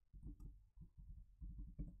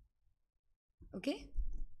 Okay,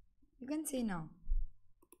 you can see now.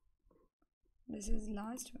 This is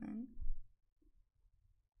last one.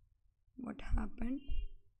 What happened?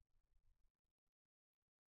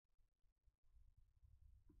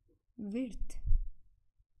 Width.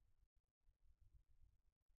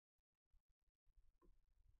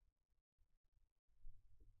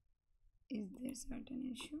 Is there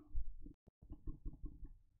certain issue?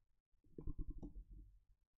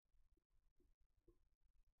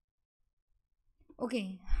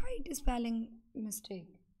 Okay, height spelling mistake.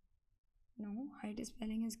 No, height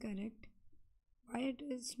spelling is correct. Why it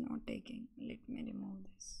is not taking? Let me remove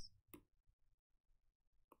this.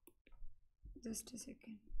 Just a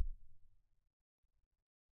second.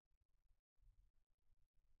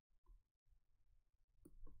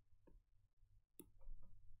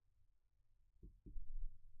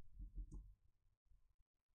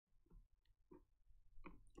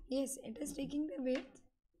 Yes, it is taking the width.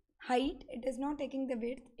 Height, it is not taking the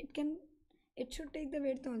width. It should take the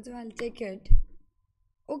width also. I'll check it.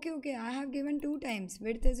 Okay, I have given 2 times.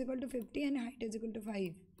 Width is equal to 50 and height is equal to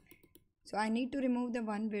 5. So I need to remove the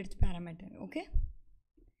one width parameter. Okay.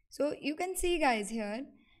 So you can see guys here,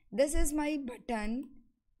 this is my button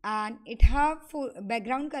and it have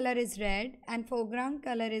background color is red and foreground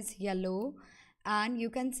color is yellow, and you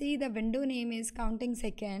can see the window name is counting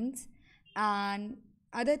seconds and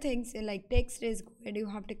other things like text is good, you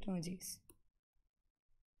have technologies.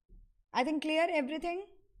 I think clear everything.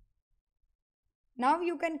 Now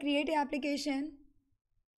you can create an application.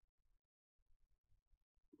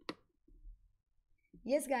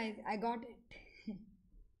 Yes guys, I got it.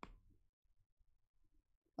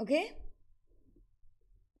 Okay.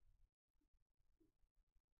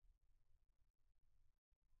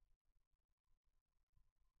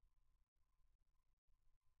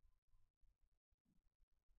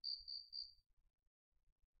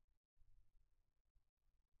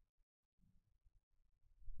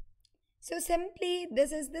 So simply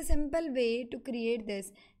this is the simple way to create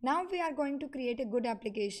this. Now we are going to create a good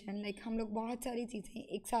application, like हम लोग बहुत सारी चीजें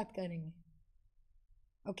एक साथ करेंगे.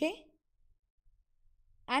 Okay.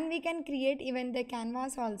 And we can create even the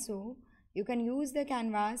canvas also. You can use the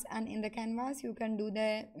canvas and in the canvas you can do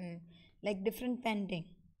the like different painting.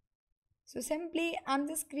 So simply I'm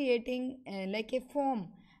just creating like a form.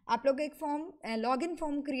 आप लोग एक form login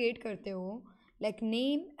form create करते हो, like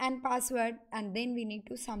name and password, and then we need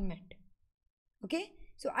to submit. Okay,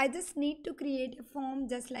 so I just need to create a form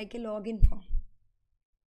just like a login form.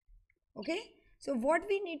 Okay, so what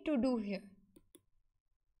we need to do here?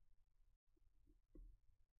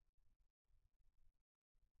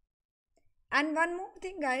 And one more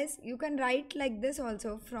thing guys, you can write like this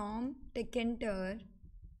also, from Tkinter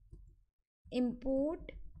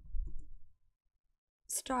import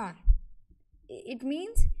star. It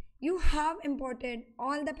means you have imported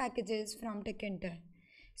all the packages from Tkinter.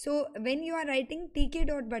 So when you are writing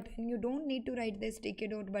tk.button, you don't need to write this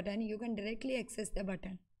tk.button, you can directly access the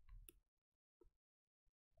button.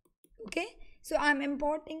 Okay, so I'm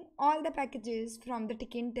importing all the packages from the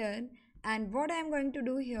Tkinter, and what I'm going to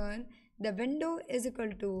do here, the window is equal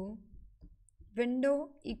to window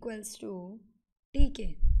equals to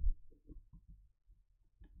tk.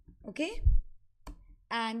 Okay,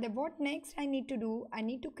 and what next I need to do, I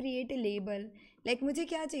need to create a label. Like मुझे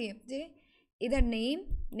क्या चाहिए, मुझे इधर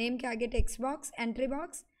name के आगे text box, entry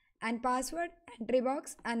box, and password, entry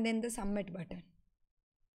box, and then the submit button.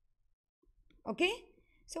 Okay,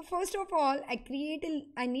 so first of all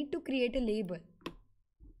I need to create a label.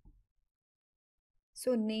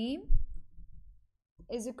 So name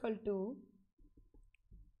is equal to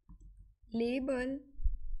label,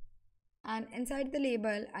 and inside the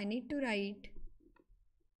label I need to write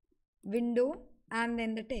window and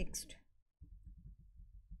then the text.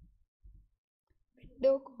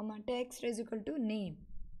 Window comma text is equal to name.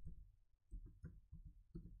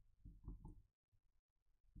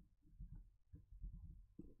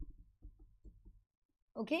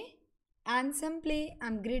 Okay, and simply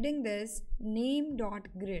I'm gridding this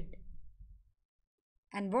name.grid.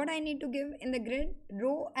 And what I need to give in the grid,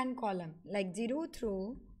 row and column, like 0th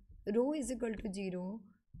row is equal to 0,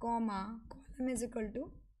 comma, column is equal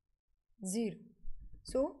to 0.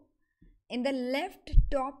 So in the left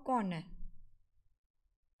top corner,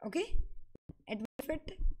 okay, it will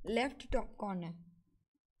fit left top corner.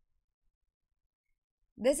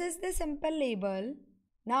 This is the simple label.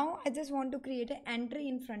 Now I just want to create an entry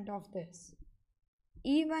in front of this.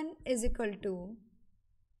 E1 is equal to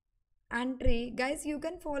entry. Guys, you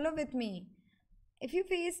can follow with me. If you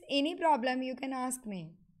face any problem, you can ask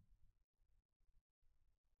me.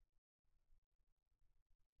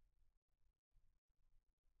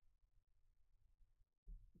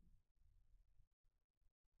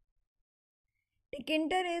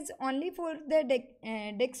 Tkinter is only for the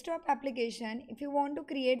desktop application. If you want to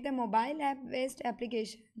create the mobile app based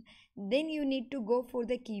application, then you need to go for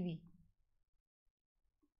the Kiwi.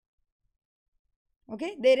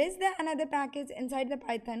 Okay, there is the another package inside the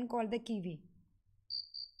Python called the Kiwi.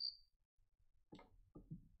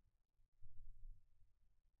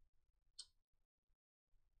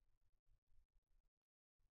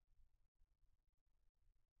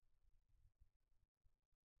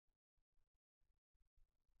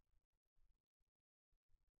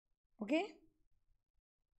 Okay,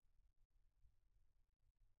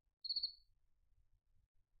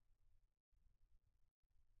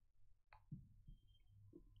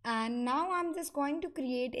 and now I'm just going to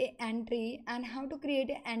create a entry. And how to create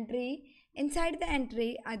an entry? Inside the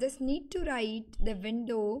entry I just need to write the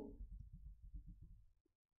window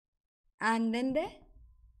and then the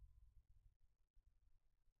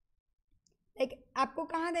like आपको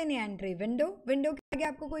कहाँ देनी है entry? Window के आगे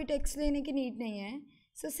आपको कोई text देने की नीड नहीं है.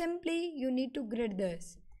 So simply you need to grid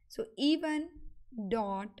this. So E1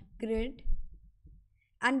 dot grid,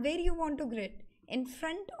 and where you want to grid? In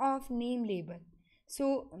front of name label.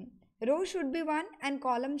 So row should be 1 and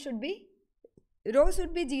column should be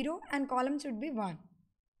 0 and column should be 1.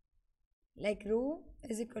 Like row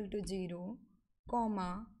is equal to 0,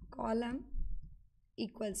 comma, column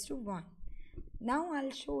equals to 1. Now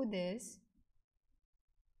I'll show this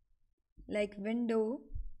like window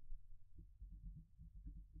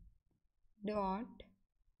dot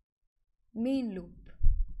main loop.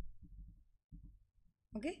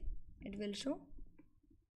 Okay, it will show.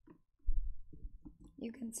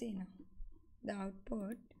 You can see now the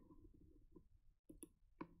output.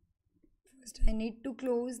 First I need to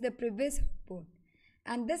close the previous output,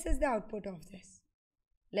 and this is the output of this,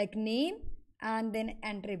 like name and then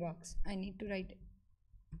entry box. I need to write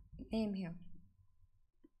name here.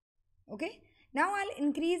 Okay, now I'll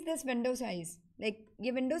increase this window size. Like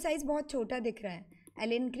ये window size बहुत छोटा दिख रहा है.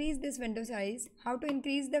 I'll increase this window size. How to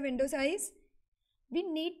increase the window size? We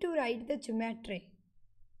need to write the geometry.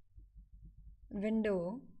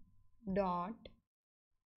 Window dot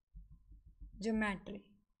geometry.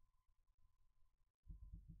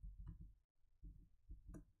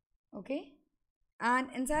 Okay, and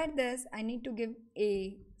inside this I need to give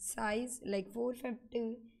a size like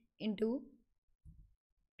 450 into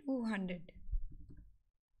 200,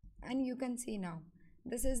 and you can see now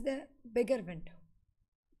this is the bigger window.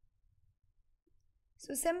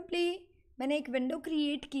 So simply मैंने एक window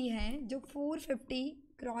create की है जो 450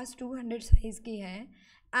 cross 200 size की है,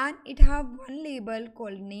 and it have one label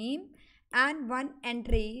called name and one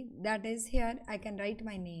entry, that is here I can write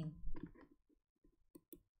my name.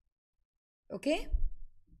 Okay,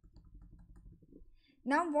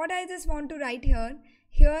 now what I just want to write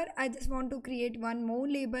here I just want to create one more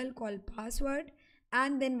label called password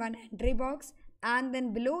and then one entry box, and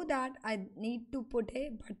then below that I need to put a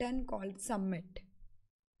button called submit.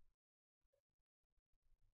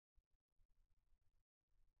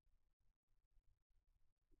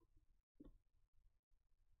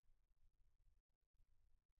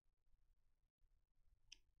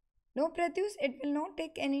 No, Pratyush, it will not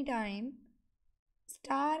take any time.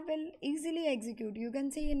 Star will easily execute. You can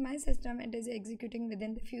see in my system it is executing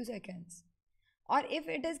within the few seconds. और if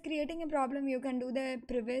it is creating a problem you can do the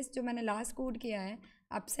previous जो मैंने last code किया है,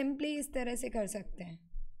 आप simply इस तरह से कर सकते हैं,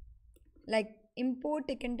 like import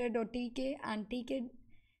tkinter.tk and tk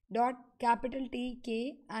dot capital TK,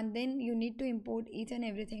 and then you need to import each and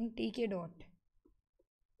everything tk dot.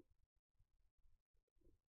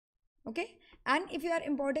 Okay, and if you are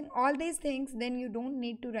importing all these things, then you don't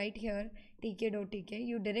need to write here tk.tk,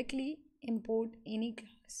 you directly import any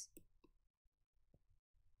class.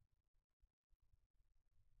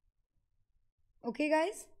 Okay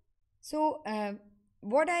guys, so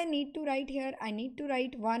what I need to write here, I need to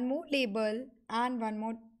write one more label and one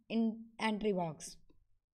more in entry box.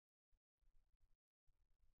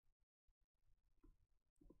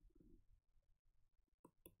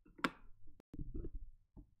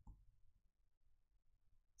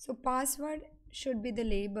 So password should be the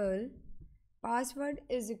label. Password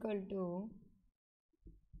is equal to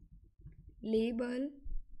label,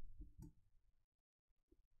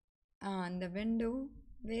 and the window,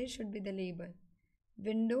 where should be the label?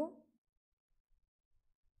 Window,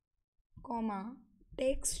 comma,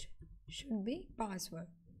 text should be password.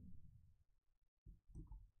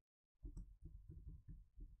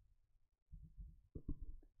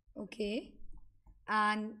 Okay,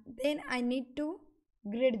 and then I need to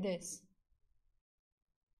grid this.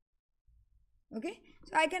 Okay,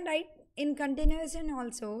 so I can write in continuation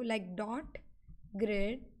also, like dot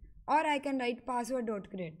grid, or I can write password dot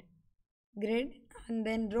grid. Grid and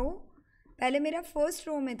then row. पहले मेरा first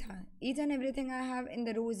row में था, each and everything I have in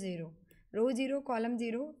the row 0, row 0 column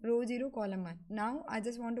 0, row 0 column 1. Now I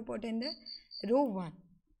just want to put in the row 1.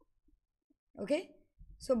 Okay,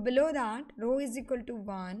 so below that row is equal to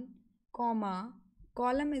 1 comma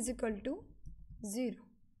column is equal to 0.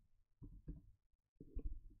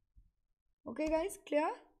 Okay guys,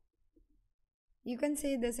 clear? You can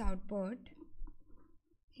say this output.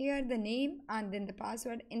 Here the name and then the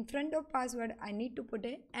password. In front of password I need to put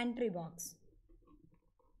a entry box.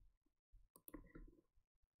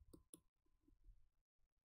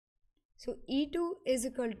 So E2 is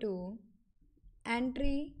equal to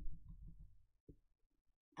entry,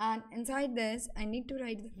 and inside this I need to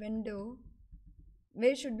write the window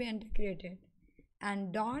where should be entry created,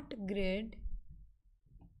 and dot grid,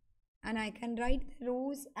 and I can write the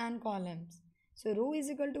rows and columns. So row is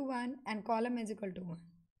equal to 1 and column is equal to 1.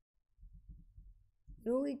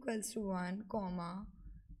 Row equals to 1 comma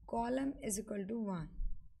column is equal to 1.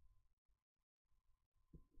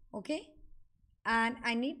 Okay, and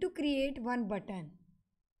I need to create one button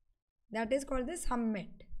that is called the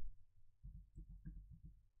submit.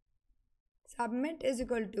 Submit is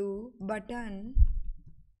equal to button,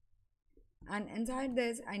 and inside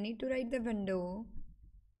this I need to write the window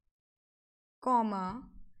comma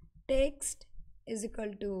text is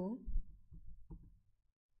equal to,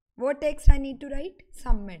 what text I need to write?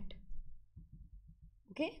 Submit.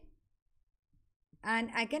 Okay,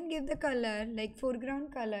 and I can give the color like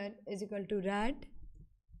foreground color is equal to red.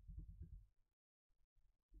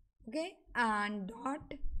 Okay, and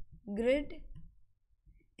dot grid,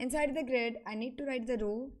 inside the grid I need to write the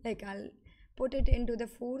row, like I'll put it into the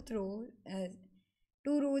fourth row,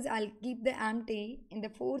 2 rows I'll keep the empty in the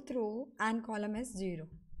fourth row, and column is 0.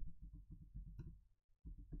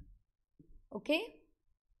 Okay,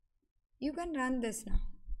 you can run this now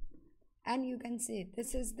and you can see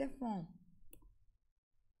this is the form.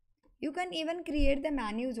 You can even create the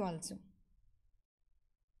menus also.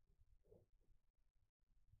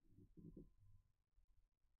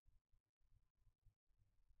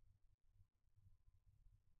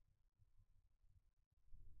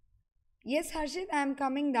 Yes, Harshit, I am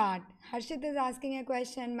coming that. Harshit is asking a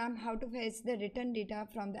question, ma'am, how to fetch the written data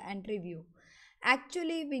from the entry view.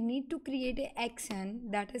 Actually, we need to create a action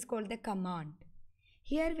that is called the command.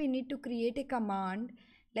 Here we need to create a command,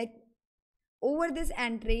 like over this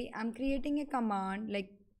entry, I'm creating a command, like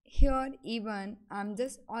here even I'm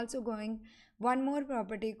just also going one more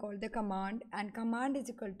property called the command, and command is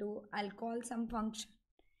equal to, I'll call some function.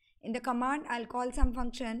 In the command, I'll call some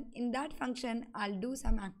function. In that function, I'll do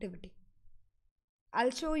some activity.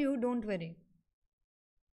 I'll show you, don't worry.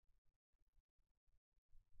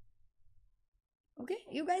 Okay,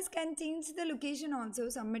 you guys can change the location also,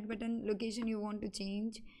 submit button location you want to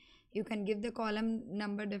change. You can give the column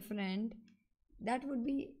number different. That would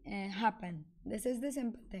be happen. This is the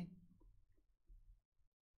simple thing.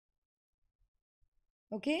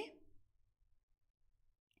 Okay.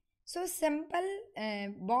 So simple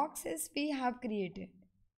boxes we have created.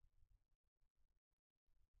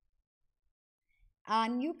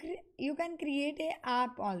 And you can create a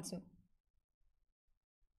app also.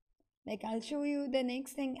 Like I'll show you the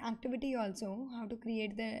next thing, activity also, how to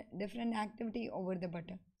create the different activity over the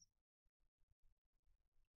button.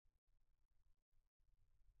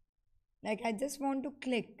 Like I just want to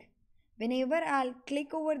click. Whenever I'll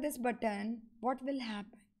click over this button, what will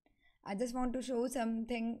happen? I just want to show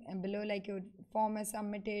something below, like your form is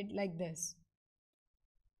submitted like this.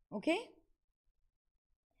 Okay?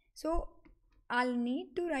 So I'll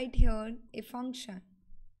need to write here a function.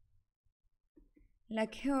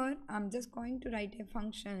 Like here, I'm just going to write a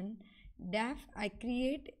function def. I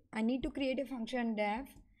need to create a function def,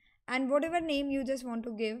 and whatever name you just want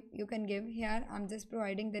to give, you can give. Here I'm just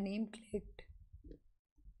providing the name clicked.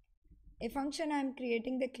 A function I'm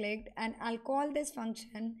creating the clicked, and I'll call this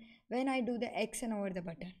function when I do the action over the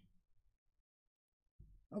button.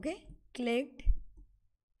 Okay, clicked,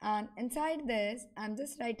 and inside this I'm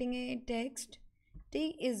just writing a text.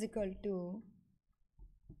 T is equal to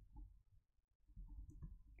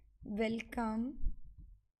welcome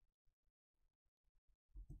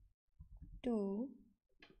to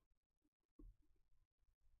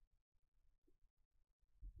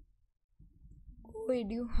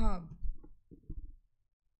GUI Hub.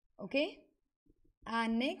 Okay,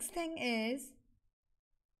 and next thing is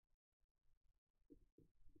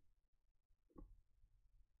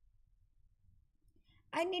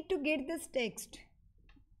I need to get this text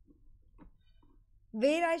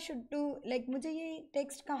where I should do, like मुझे ये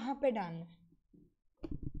text कहाँ पे डालना है.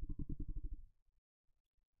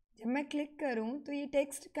 जब मैं click करूँ तो ये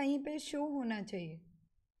टेक्स्ट कहीं पे शो होना चाहिए.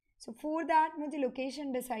 सो फॉर दैट मुझे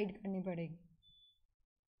लोकेशन डिसाइड करनी पड़ेगी.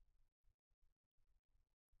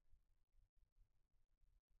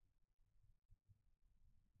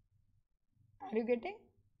 Are you getting?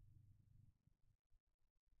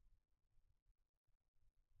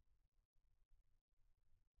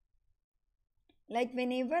 Like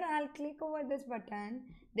whenever I'll click over this button,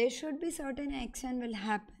 there should be certain action will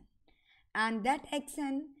happen, and that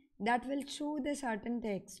action that will show the certain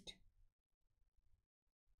text.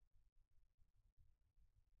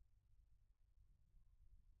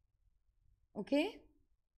 Okay,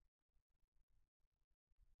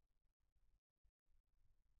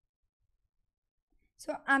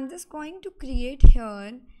 so I'm just going to create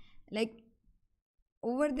here, like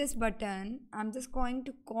over this button I'm just going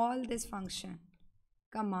to call this function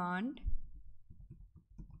command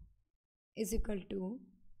is equal to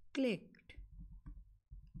clicked.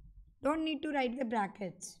 Don't need to write the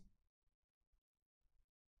brackets.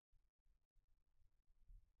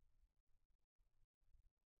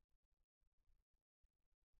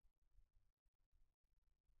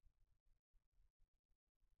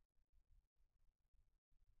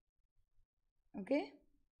 Okay,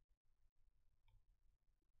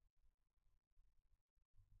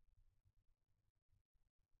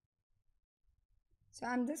 so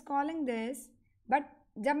I'm just calling this, but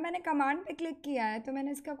जब मैंने command पे click किया है तो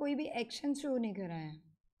मैंने इसका कोई भी एक्शन शो नहीं करा है.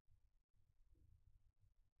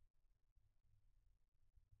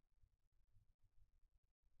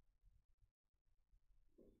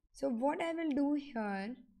 So what I will do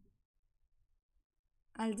here,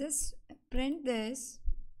 I'll just print this.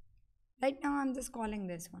 Right now I'm just calling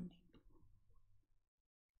this one.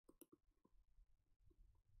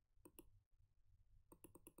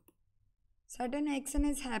 Certain action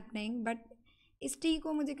is happening, but इस टी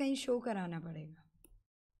को मुझे कहीं शो कराना पड़ेगा.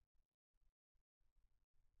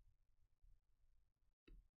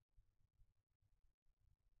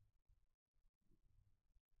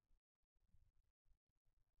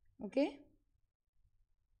 Okay,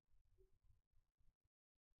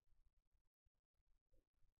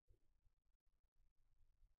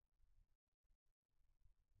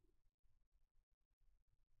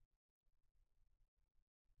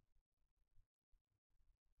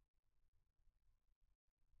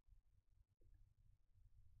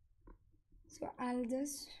 so I'll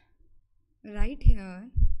just write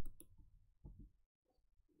here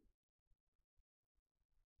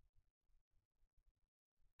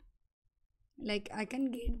like I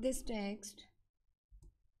can get this text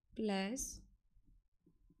plus,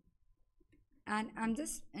 and I'm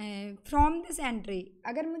just from this entry,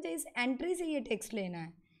 अगर मुझे इस entry से ये text लेना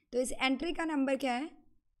है तो इस entry का नंबर क्या है?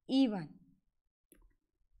 E1.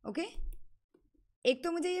 ओके, एक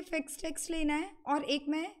तो मुझे ये फिक्स टेक्स्ट लेना है और एक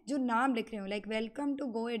मैं जो नाम लिख रही हूँ like welcome to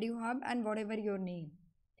go edu hub and what ever your name.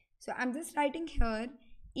 So I am just writing here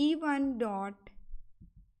E1 dot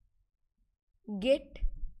get.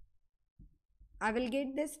 I will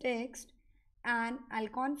get this text and I'll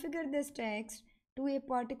configure this text to a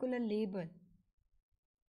particular label.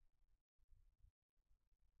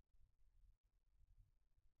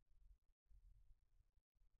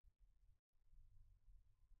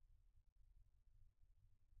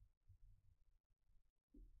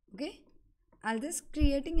 Okay, I'll just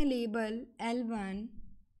creating a label L1.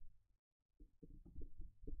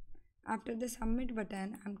 After the submit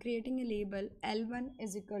button, I'm creating a label L1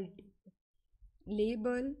 is equal to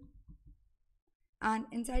label, and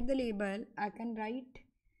inside the label I can write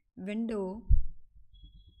window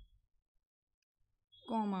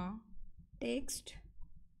comma text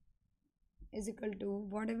is equal to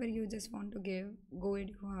whatever you just want to give, go ahead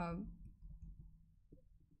you have.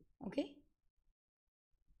 Okay,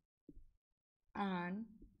 and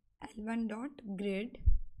L1 dot grid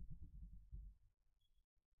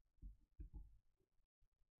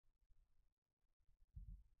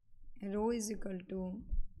row is equal to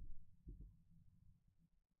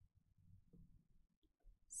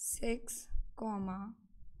 6 comma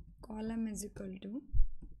column is equal to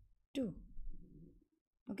 2.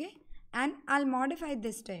 Okay, and I'll modify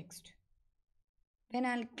this text. When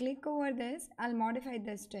I'll click over this, I'll modify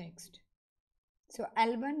this text. So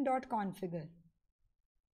L1 dot configure.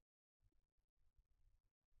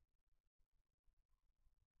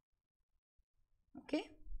 Okay,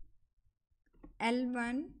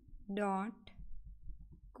 L1 dot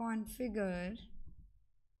configure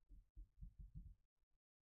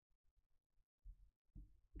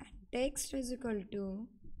and text is equal to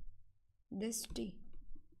this T.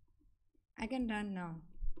 I can run now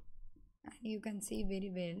and you can see very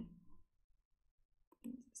well.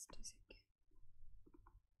 Just a second.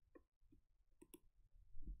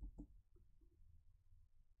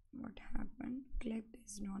 What happened? Clicked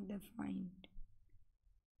is not defined.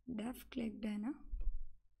 Def clicked है ना?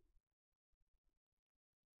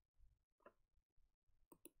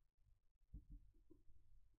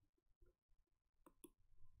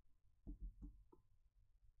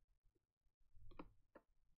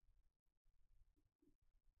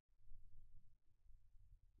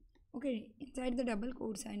 Okay, inside the double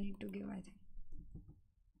quotes I need to give, I think.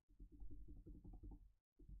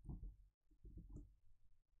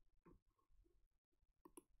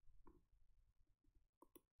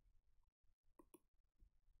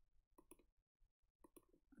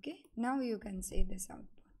 Okay, now you can see this output.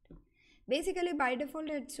 Basically by default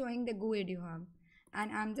it's showing the GUI you have,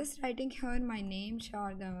 and I'm just writing here my name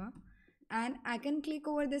Sharda, and I can click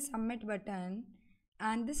over the submit button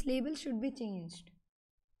and this label should be changed.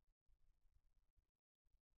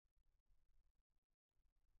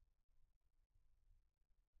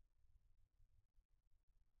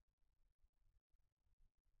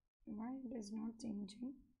 Why it is not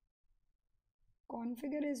changing?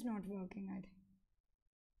 Configure is not working, I think.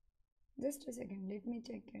 Just a second, let me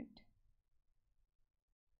check it.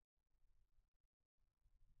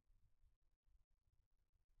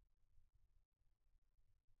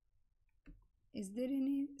 Is there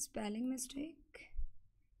any spelling mistake?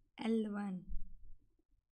 L1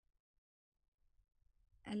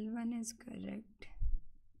 is correct,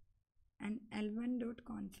 and L1 dot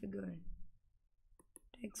configure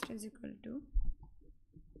text is equal to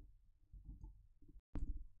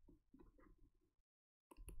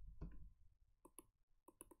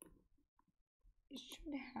it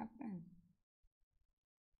should happen.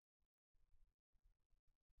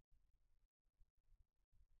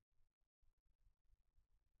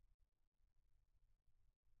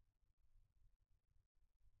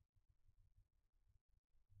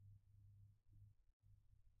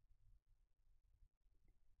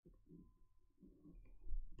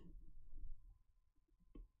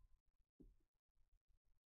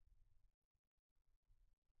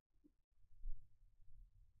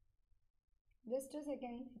 Just a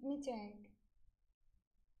second, let me check.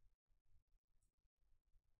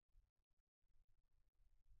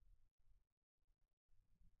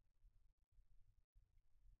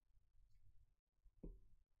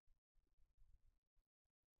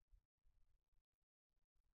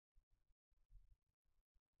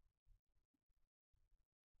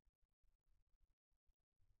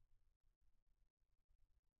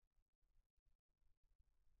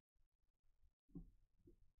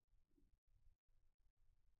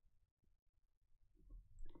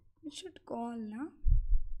 It should call now.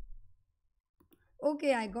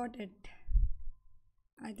 Okay, I got it.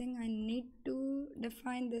 I think I need to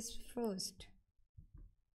define this first.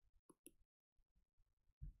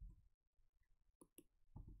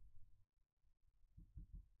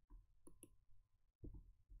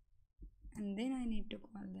 And then I need to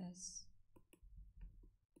call this.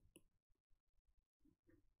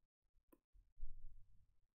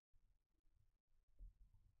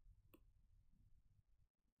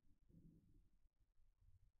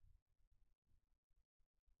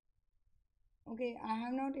 Okay, I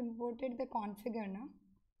have not imported the configure now.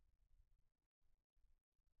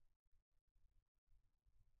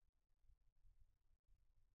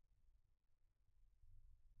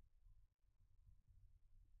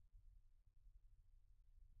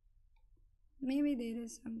 Maybe there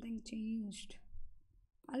is something changed.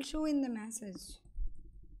 I'll show in the message.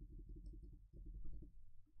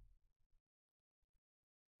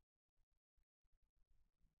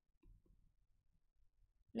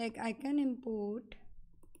 Like I can import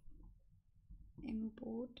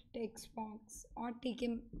text box or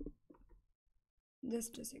TK.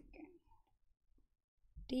 Just a second.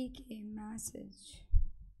 TK message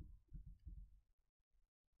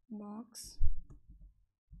box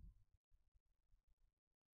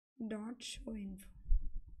dot show info,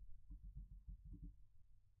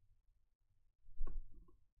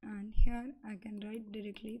 and here I can write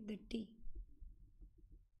directly the T.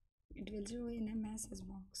 It will show in a message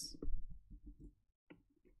box.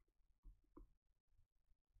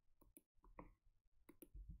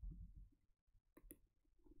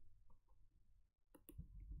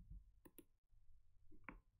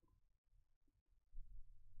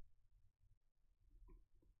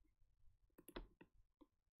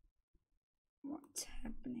 What's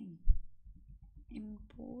happening?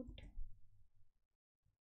 Import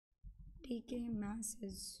TK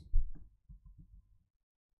message.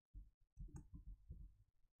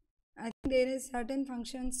 I think there is certain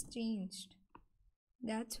functions changed.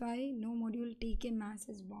 That's why no module TK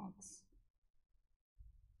message box.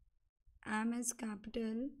 M is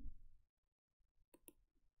capital.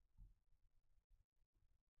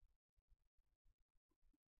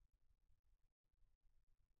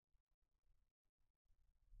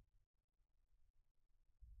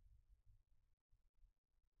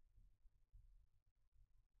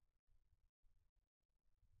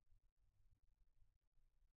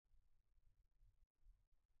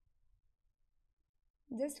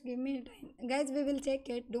 Just give me time. Guys, we will check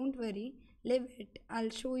it. Don't worry. Leave it. I'll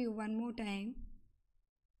show you one more time.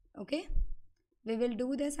 Okay? We will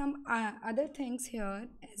do the some other things here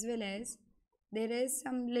as well as there is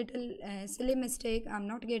some little silly mistake. I'm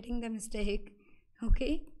not getting the mistake.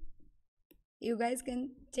 Okay? You guys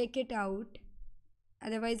can check it out.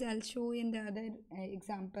 Otherwise, I'll show in the other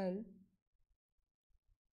example.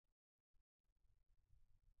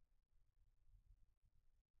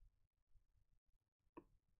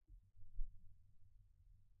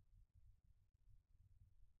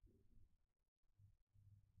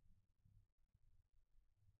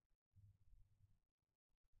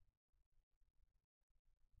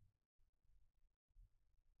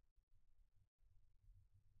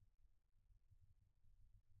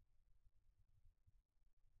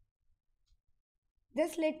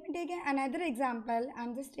 Just let me take another example.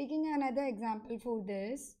 I'm just taking another example for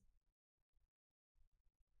this.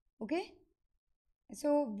 Okay?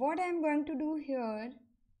 So what I'm going to do here,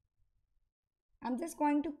 I'm just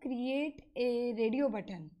going to create a radio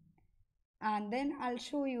button and then I'll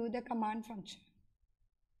show you the command function.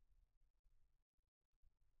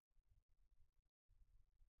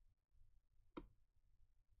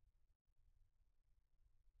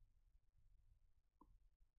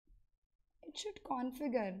 It should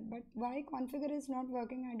configure, but why configure is not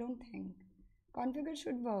working, I don't think. Configure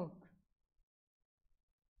should work.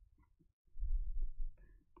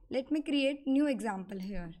 Let me create new example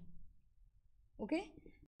here. Okay,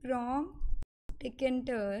 from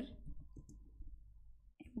Tkinter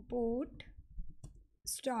import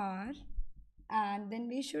star, and then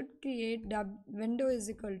we should create window is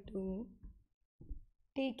equal to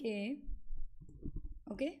tk.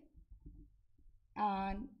 Okay,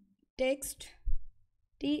 and text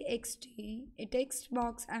txt, a text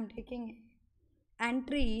box. I'm taking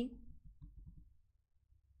entry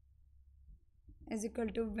is equal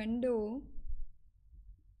to window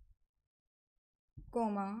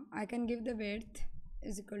comma, I can give the width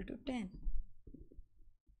is equal to 10,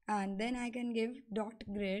 and then I can give dot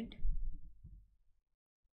grid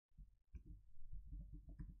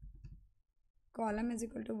column is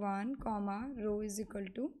equal to 1 comma row is equal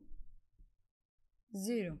to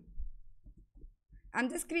 0. I'm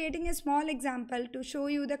just creating a small example to show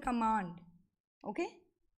you the command. Okay,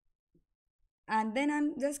 and then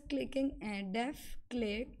I'm just clicking def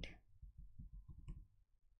clicked.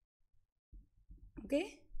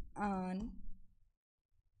 Okay, on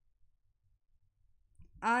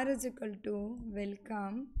r is equal to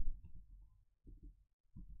welcome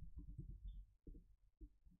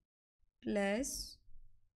plus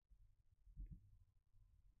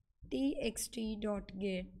txt dot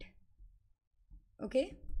get.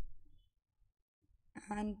 Okay,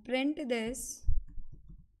 and print this,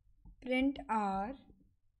 print r,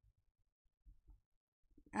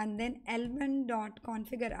 and then l1 dot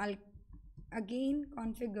configure. I'll again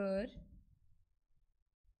configure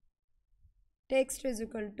text is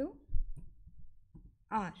equal to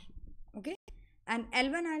r. Okay, And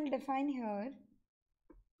L1 I'll define here.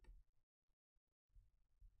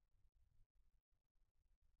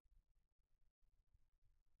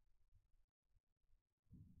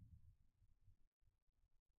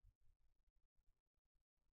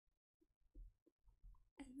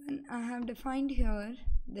 And I have defined here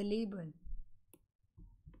the label.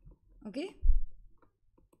 Okay.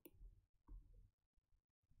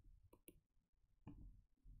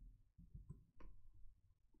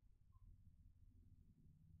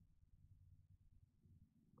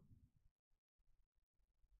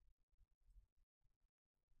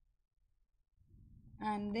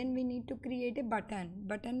 And then we need to create a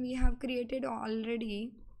button we have created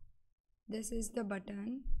already. This is the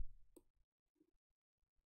button.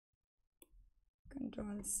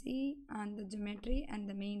 Control C and the geometry and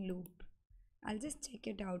the main loop. I'll just check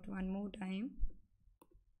it out one more time.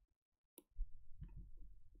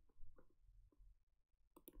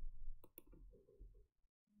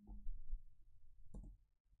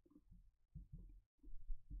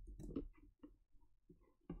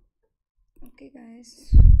 Okay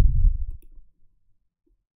guys,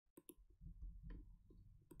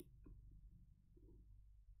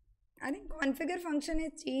 I think configure function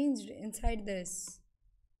is changed inside this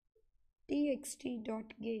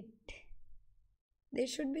txt.get. There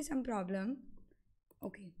should be some problem.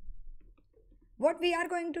 Okay, what we are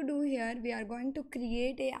going to do here, we are going to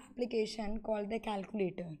create a application called the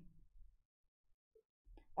calculator,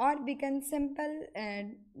 or we can simple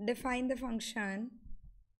define the function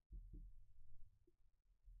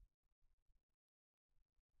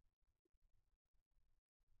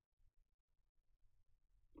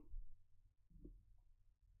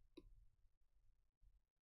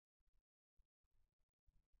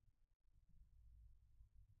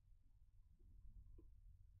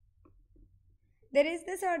there is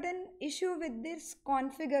the certain issue with this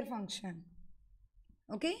configure function.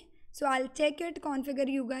 Okay, so I'll check it, configure,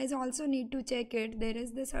 you guys also need to check it. There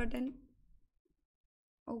is the certain,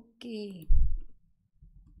 okay,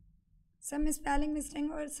 some spelling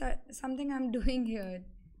mistake or something I'm doing here.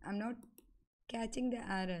 I'm not catching the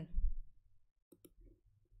error.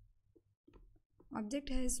 Object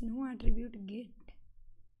has no attribute get.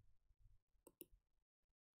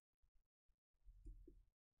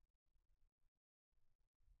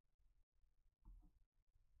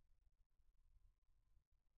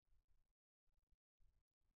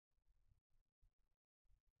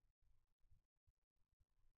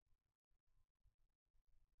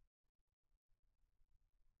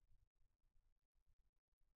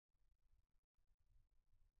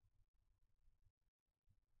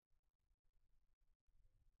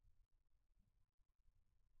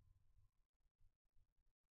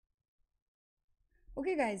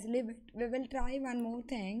 Okay guys, leave it. We will try one more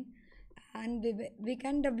thing, and we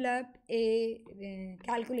can develop a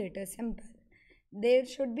calculator simple. There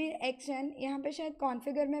should be action. यहाँ पे शायद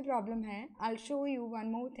configure में problem है. I'll show you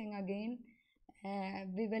one more thing again.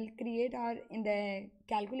 We will create our in the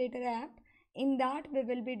calculator app. In that we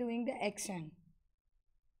will be doing the action.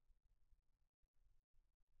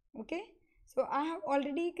 Okay. So I have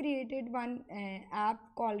already created one app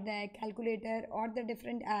called the calculator, or the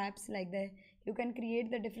different apps like the, you can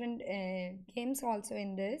create the different games also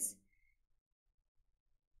in this.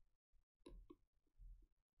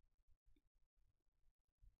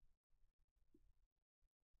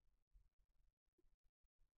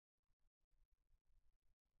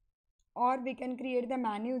 Or we can create the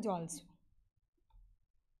menus also.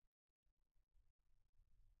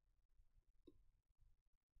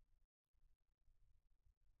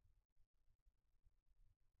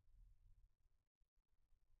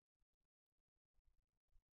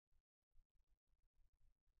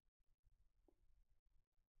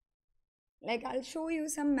 Like I'll show you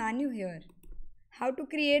some menu here. How to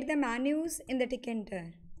create the menus in the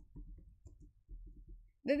Tkinter.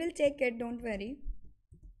 We will check it, don't worry.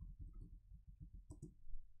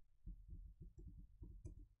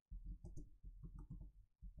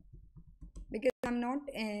 Because I'm not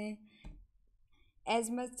as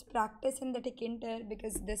much practice in the Tkinter,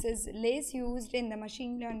 because this is less used in the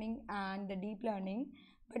machine learning and the deep learning.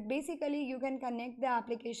 But basically you can connect the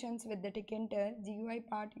applications with the Tkinter. GUI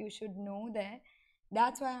part you should know that.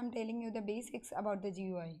 That's why I'm telling you the basics about the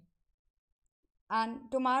GUI. And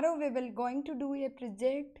tomorrow we will going to do a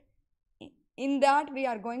project. In that we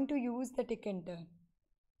are going to use the Tkinter.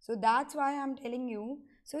 So that's why I'm telling you.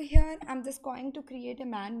 So here I'm just going to create a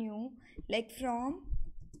menu like from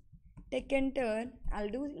Tkinter. I'll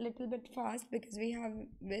do a little bit fast because we have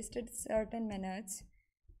wasted certain minutes.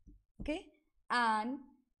 Okay, and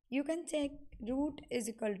you can check root is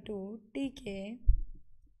equal to tk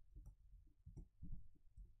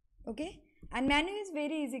okay and menu is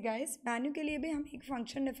very easy guys. Menu के लिए भी हम एक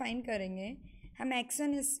function define करेंगे. हम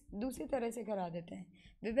action इस दूसरी तरह से करा देते हैं.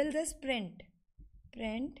 We will just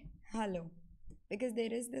print hello because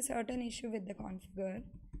there is the certain issue with the configure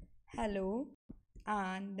hello.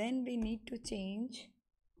 And then we need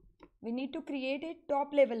to create a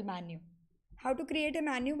top level menu. How to create a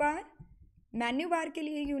menu bar? Menu bar के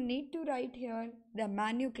लिए you need to write here the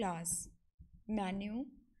menu class menu,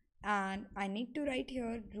 and I need to write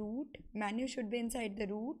here root. Menu should be inside the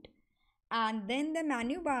root, and then the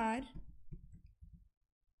menu bar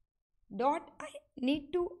dot I need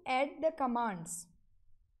to add the commands.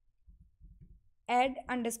 Add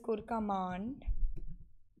underscore command,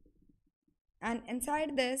 and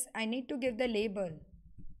inside this I need to give the label.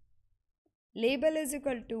 Label is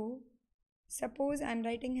equal to, suppose I'm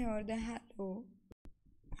writing here the hello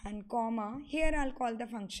and comma, here I'll call the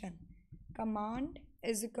function command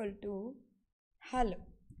is equal to hello.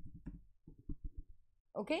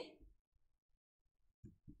 Okay,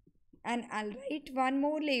 and I'll write one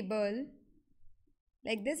more label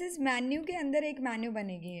like this is menu के अंदर एक menu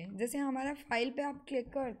बनेगी है. जैसे हमारा file पे आप click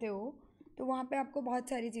करते हो तो वहाँ पे आपको बहुत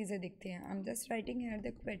सारी चीज़ें दिखती हैं. I am just writing here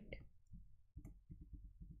the quit.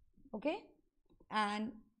 Okay,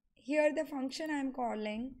 and here the function I am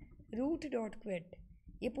calling root dot quit.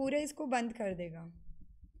 ये पूरे इसको बंद कर देगा.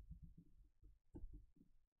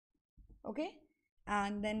 Okay,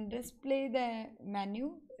 and then display the menu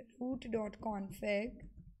root dot config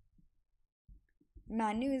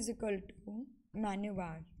menu is equal to menu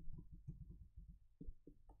bar.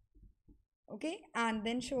 Okay, and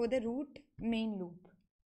then show the root main loop.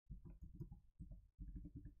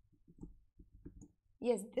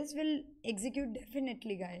 Yes, this will execute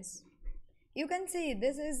definitely guys. You can see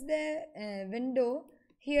this is the window.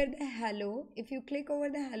 Here the hello, if you click over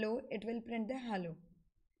the hello it will print the hello.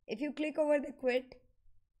 If you click over the quit,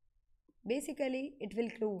 basically it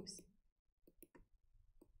will close.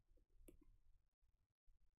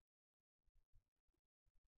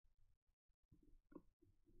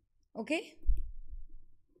 Okay,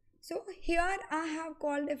 so here I have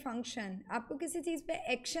called a function. आपको किसी चीज़ पे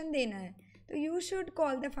action देना है तो you should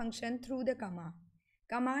call the function through the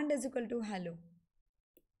command is equal to hello.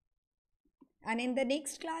 And in the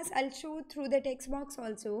next class I will show through the text box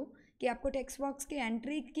also कि आपको text box की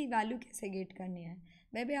entry की वैल्यू कैसे गेट करनी है.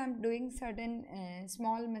 May B I am doing certain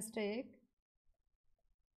small mistake.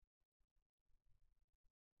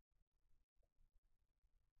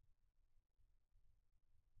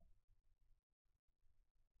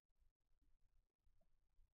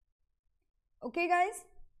 Okay guys,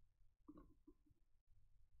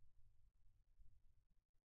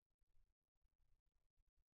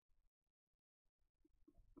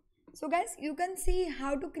 so guys you can see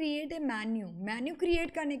how to create a menu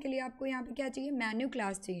create करने के लिए आपको यहाँ पे क्या चाहिए, menu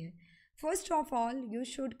class चाहिए. First of all you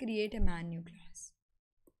should create a menu class.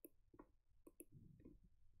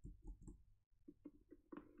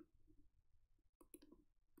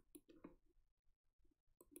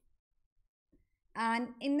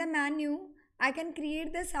 And in the menu I can create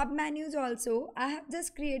the sub menus also. I have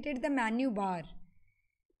just created the menu bar.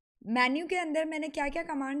 Menu के अंदर मैंने क्या क्या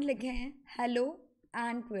कमांड लिखे हैं, hello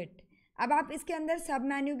and quit. अब आप इसके अंदर सब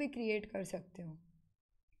मेन्यू भी क्रिएट कर सकते हो.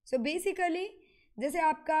 सो बेसिकली जैसे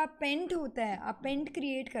आपका पेंट होता है, आप पेंट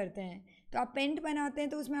क्रिएट करते हैं तो आप पेंट बनाते हैं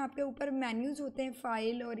तो उसमें आपके ऊपर मेन्यूज़ होते हैं,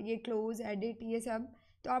 फाइल और ये क्लोज एडिट ये सब,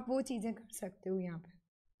 तो आप वो चीज़ें कर सकते हो यहाँ पे.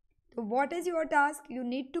 तो what is your task? You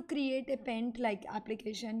need to create a paint like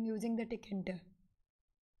application using the Tkinter.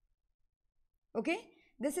 Okay,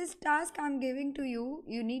 this is task I'm giving to you.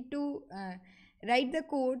 You need to write the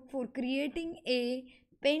code for creating a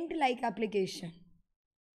paint like application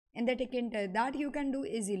in the Tkinter that you can do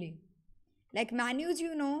easily. Like menus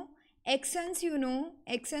you know, actions you know,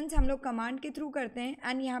 actions हम लोग command के through करते हैं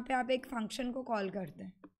and यहाँ पे आप एक function को call करते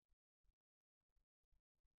हैं.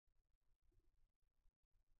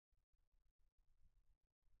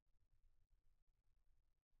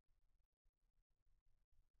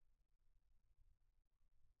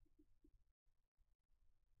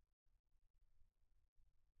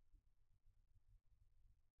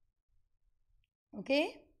 Okay,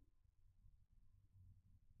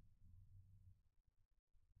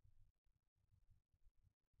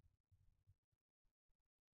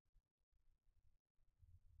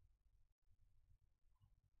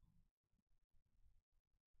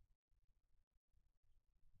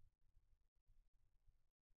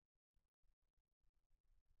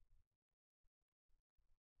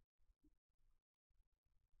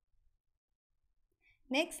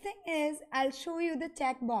 next thing is I'll show you the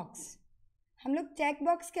check box. हम लोग चेक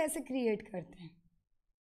बॉक्स कैसे क्रिएट करते हैं.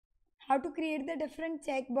 how to create the different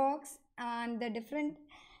checkbox and the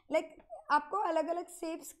different like आपको अलग अलग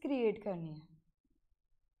shapes create करनी है.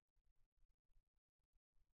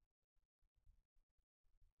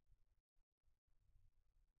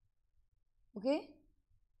 Okay.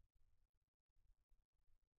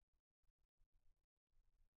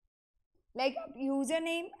 लाइक आप user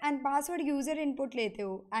name and password user input लेते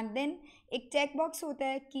हो एंड देन एक चेक बॉक्स होता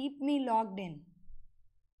है कीप मी लॉग्ड इन,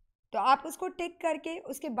 तो आप उसको टिक करके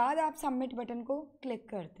उसके बाद आप सबमिट बटन को क्लिक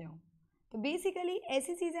करते हो. तो बेसिकली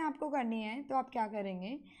ऐसी चीज़ें आपको करनी है. तो आप क्या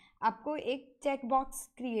करेंगे, आपको एक चेक बॉक्स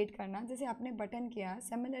क्रिएट करना, जैसे आपने बटन किया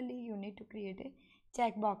similarly you need to create a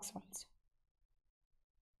check box also.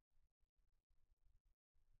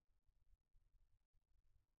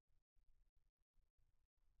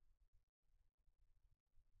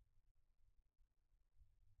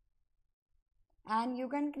 And you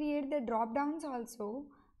can create the drop downs also.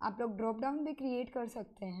 आप लोग ड्रॉप डाउन भी क्रिएट कर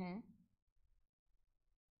सकते हैं.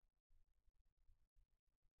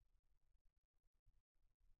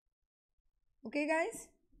 Okay guys,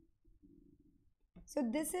 so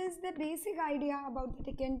this is the basic idea about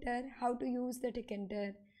the Tkinter, how to use the Tkinter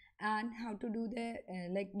and how to do the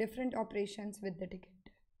like different operations with the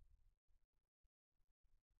Tkinter.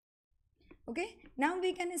 Okay, now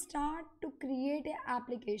we can start to create an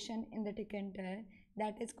application in the Tkinter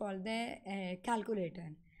that is called the calculator.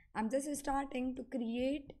 I'm just starting to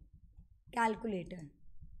create calculator.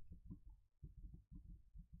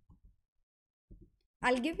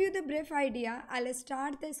 I'll give you the brief idea. I'll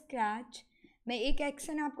start the scratch. मैं एक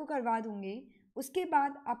action आपको करवा दूंगी, उसके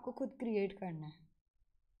बाद आपको खुद create करना है.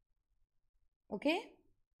 Okay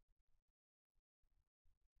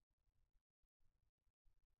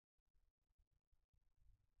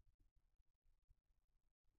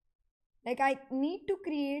like I need to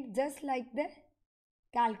create just like the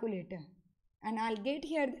calculator and I'll get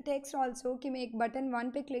here the text also कि मैं एक बटन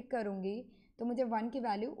 1 पे क्लिक करूँगी तो मुझे 1 की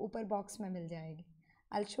वैल्यू ऊपर बॉक्स में मिल जाएगी.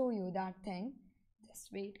 I'll show you that thing.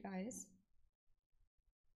 Just wait guys.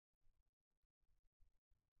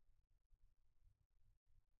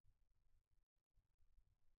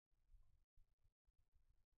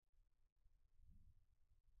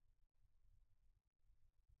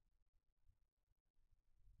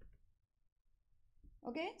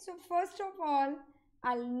 Okay, so first of all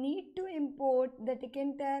I'll need to import the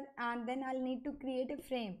Tkinter and then I'll need to create a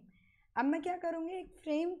frame. अब मैं क्या करूँगी, एक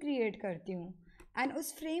फ्रेम क्रिएट करती हूँ एंड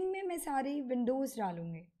उस फ्रेम में मैं सारी विंडोज़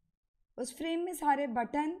डालूँगी. उस फ्रेम में सारे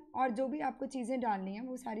बटन और जो भी आपको चीज़ें डालनी है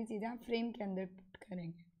वो सारी चीज़ें आप फ्रेम के अंदर पुट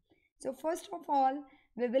करेंगे. So first of all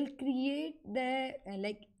we will create the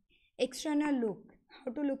like external look,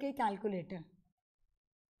 how to look A calculator.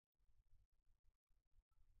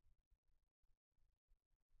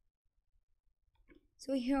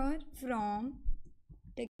 So here from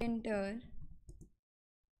Tkinter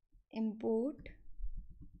import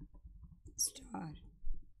star,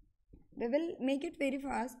 we will make it very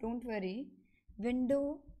fast, don't worry. Window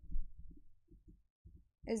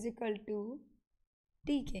is equal to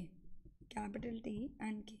tk, capital T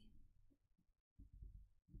and K.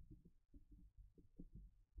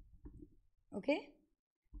 Okay,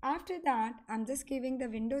 after that I'm just giving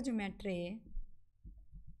the window geometry.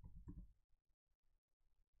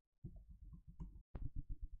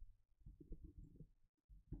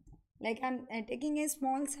 Like I'm taking a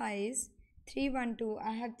small size 312.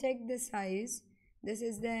 I have checked the size. This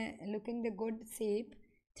is the looking the good shape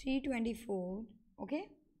 324. Okay,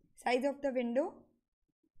 size of the window,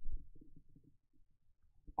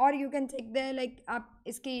 or you can check the like आप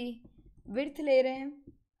इसकी width ले रहे हैं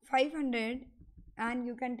 500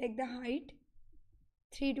 and you can take the height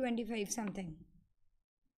 325 something.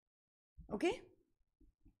 Okay,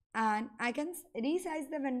 and I can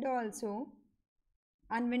resize the window also.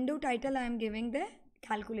 And window title I am giving the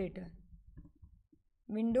calculator.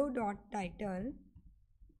 Window dot title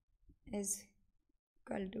is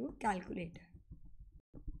equal to calculator.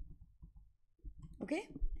 Okay,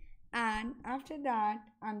 and after that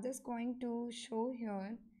I'm just going to show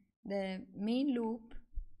here the main loop.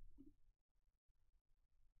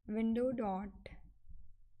 Window dot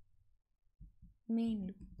main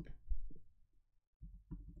loop.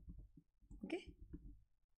 Okay,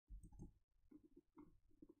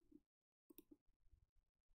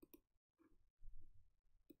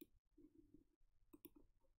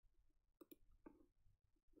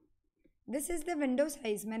 this is the window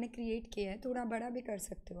size मैंने create किया है. थोड़ा बड़ा भी कर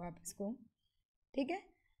सकते हो आप इसको. ठीक है,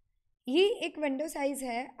 ये एक विंडो साइज़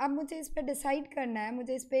है. अब मुझे इस पर डिसाइड करना है,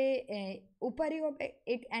 मुझे इस पर ऊपर ही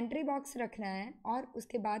एक एंट्री बॉक्स रखना है और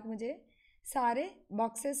उसके बाद मुझे सारे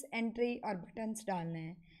बॉक्सेस एंट्री और बटन्स डालने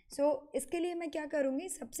हैं. सो इसके लिए मैं क्या करूँगी,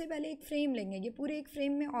 सबसे पहले एक फ्रेम लेंगे, ये पूरे एक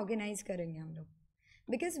फ्रेम में ऑर्गेनाइज करेंगे हम लोग,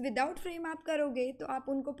 बिकॉज विदाउट फ्रेम आप करोगे तो आप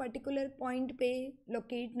उनको पर्टिकुलर पॉइंट पे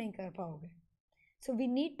लोकेट नहीं कर पाओगे. So we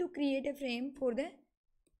need to create a frame for the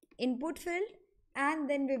input field, and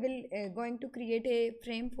then we will going to create a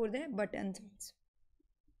frame for the buttons also.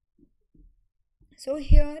 So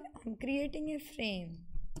here I'm creating a frame.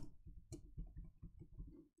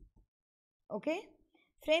 Okay,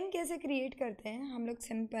 frame कैसे create करते हैं हम लोग,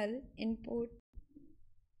 simple input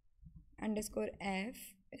underscore f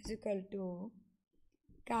is equal to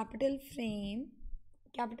capital frame,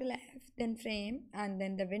 capital F, then frame, and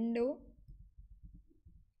then the window,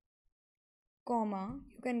 comma,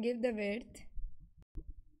 you can give the width,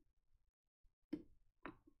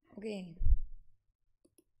 okay,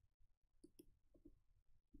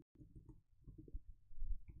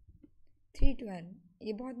 312.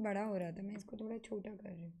 ये बहुत बड़ा हो रहा था, मैं इसको थोड़ा छोटा कर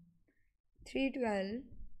रही हूँ. 312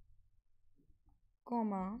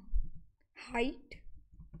 कॉमा हाइट,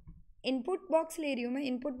 इनपुट बॉक्स ले रही हूँ मैं,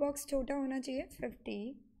 इनपुट बॉक्स छोटा होना चाहिए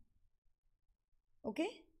 50. Okay,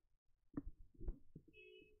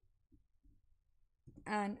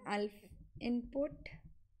 and अल्फ input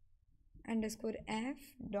underscore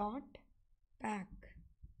F dot pack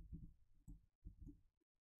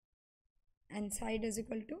and side is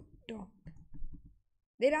equal to top.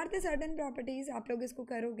 There are the certain properties, आप लोग इसको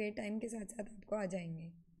करोगे टाइम के साथ साथ आपको आ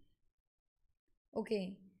जाएंगे. Okay,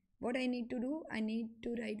 what I need to do, I need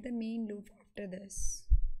to write the main loop after this.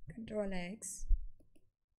 Control X.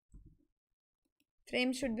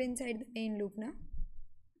 Frame should be inside the main loop now.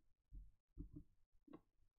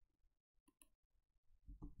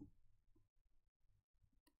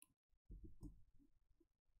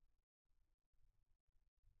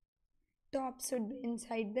 Top should be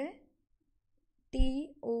inside the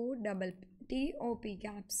TOP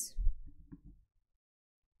caps.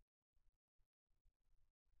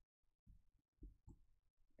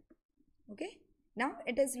 Okay, now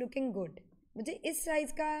it is looking good. मुझे इस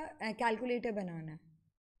size का calculator बनाना है.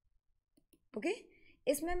 Okay,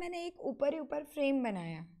 इसमें मैंने एक ऊपर ही ऊपर frame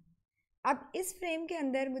बनाया. अब इस फ्रेम के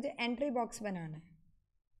अंदर मुझे एंट्री बॉक्स बनाना है.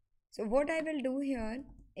 So what I will do here,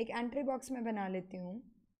 एक एंट्री बॉक्स में बना लेती हूँ.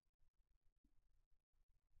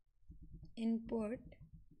 Input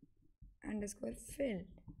underscore field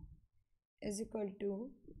is equal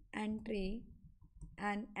to entry,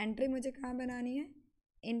 and entry मुझे कहाँ बनानी है,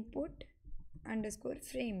 इनपुट अंडरस्कोर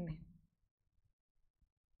फ्रेम में.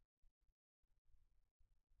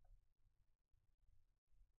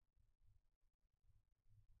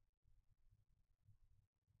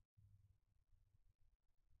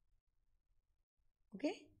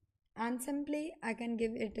 Okay, and simply I can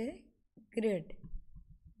give it a grid.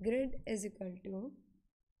 Grid is equal to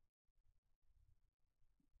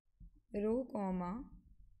row comma,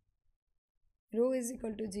 row is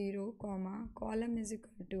equal to 0 comma, column is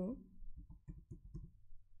equal to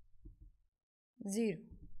 0.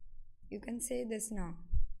 You can say this now.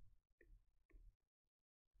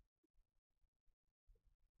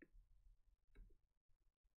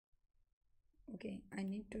 Okay, I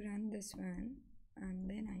need to run this one, and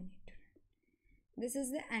then I need to run. This is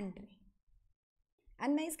the entry.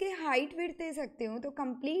 And मैं इसकी height width दे सकती हूँ, तो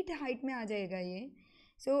complete height में आ जाएगा ये.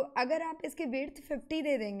 सो अगर आप इसकी विड्थ 50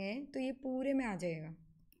 दे देंगे तो ये पूरे में आ जाएगा.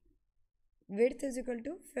 Width is equal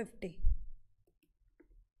to 50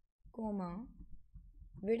 coma,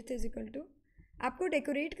 width is equal to, आपको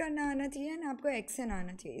डेकोरेट करना आना चाहिए ना, आपको एक्शन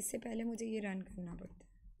आना चाहिए. इससे पहले मुझे ये रन करना पड़ता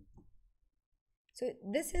है. So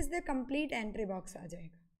this is the complete entry box आ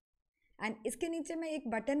जाएगा. एंड इसके नीचे मैं एक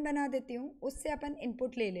बटन बना देती हूँ, उससे अपन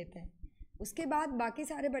इनपुट ले लेते हैं. उसके बाद बाकी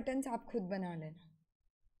सारे बटन्स आप खुद बना लेना.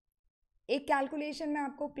 एक कैलकुलेशन में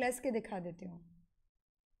आपको प्लस के दिखा देती हूँ.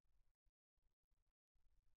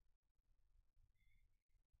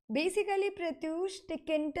 Basically Pratyush,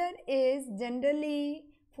 tkinter is generally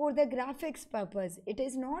for the graphics purpose. It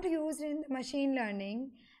is not used in the machine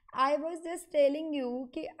learning. I was just telling you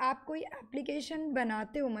कि आप कोई एप्लीकेशन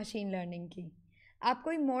बनाते हो मशीन लर्निंग की, आप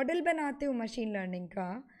कोई मॉडल बनाते हो मशीन लर्निंग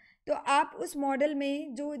का, तो आप उस मॉडल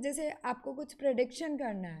में जो, जैसे आपको कुछ प्रेडिक्शन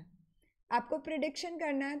करना है, आपको प्रेडिक्शन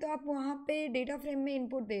करना है, तो आप वहाँ पे डेटा फ्रेम में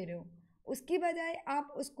इनपुट दे रहे हो. उसकी बजाय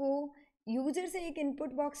आप उसको यूज़र से एक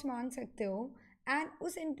इनपुट बॉक्स मांग सकते हो, एंड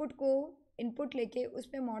उस इनपुट को इनपुट लेके उस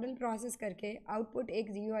पर मॉडल प्रोसेस करके आउटपुट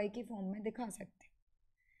एक GUI की फॉर्म में दिखा सकते हैं.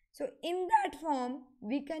 सो in that form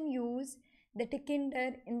we can use the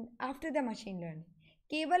tkinter in after the machine learning,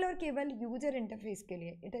 केवल और केवल यूजर इंटरफेस के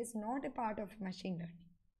लिए. It is not a part of machine learning.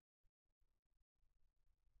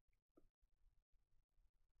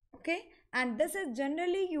 Okay, and this is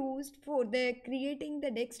generally used for the creating the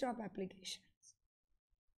desktop applications.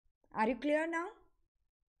 Are you clear now?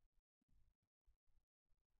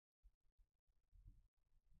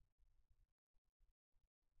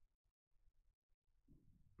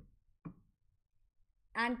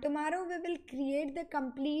 And tomorrow we will create the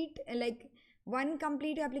complete, like one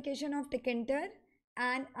complete application of Tkinter,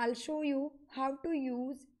 and I'll show you how to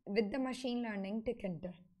use with the machine learning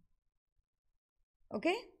Tkinter.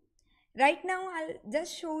 Okay? Right now I'll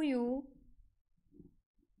just show you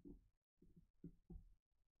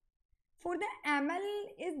for the ML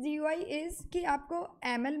is GUI is कि आपको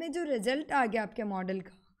ML में जो result आ गया आपके model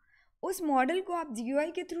का, उस model को आप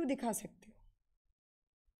GUI के थ्रू दिखा सकते हो.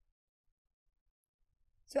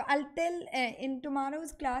 So I'll tell in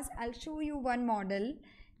tomorrow's class I'll show you one model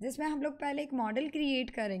जिसमें हम लोग पहले एक मॉडल क्रिएट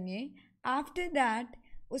करेंगे. आफ्टर दैट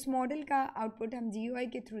उस मॉडल का आउटपुट हम GUI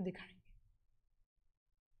के थ्रू दिखाएंगे.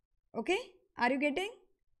 Okay, are you getting?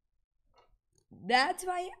 That's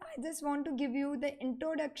why I just want to give you the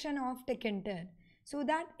introduction of Tkinter so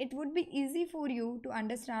that it would be easy for you to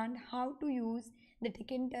understand how to use the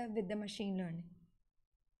Tkinter with the machine learning.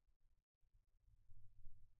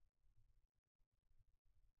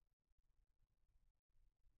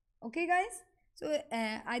 Okay guys, so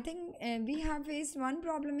I think we have faced one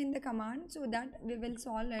problem in the command, so that we will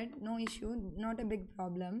solve it, no issue, not a big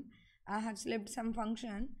problem. I have slipped some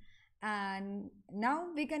function, and now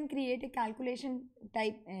we can create a calculation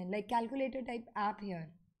type like calculator type app here.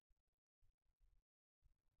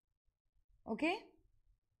 Okay,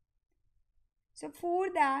 so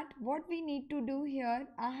for that what we need to do here,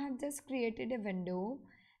 I have just created a window,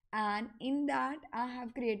 and in that I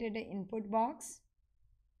have created an input box.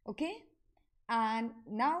 Okay, and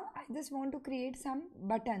now I just want to create some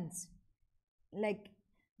buttons like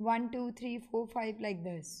 1 2 3 4 5 like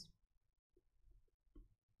this.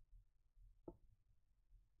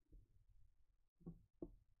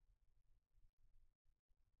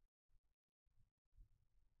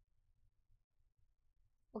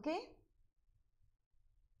 Okay,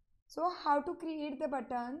 so how to create the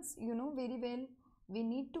buttons, you know very well. We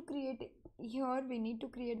need to create here, we need to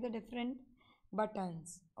create the different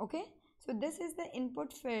buttons. Okay, so this is the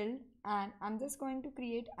input field, and I'm just going to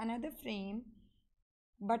create another frame,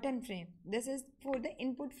 button frame. This is for the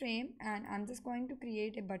input frame, and I'm just going to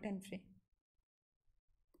create a button frame.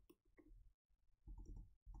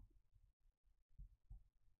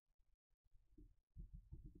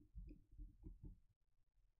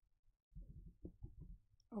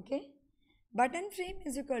 Okay, button frame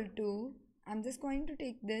is equal to, I'm just going to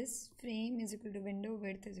take this frame is equal to window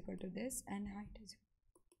width is equal to this, and height is equal.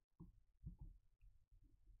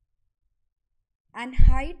 And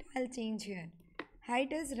height I'll change here.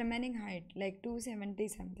 Height is remaining height like 270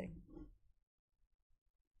 something.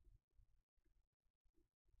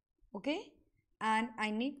 Okay, and I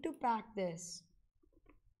need to pack this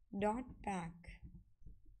dot pack,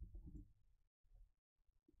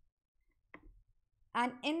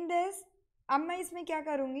 and in this अब मैं इसमें क्या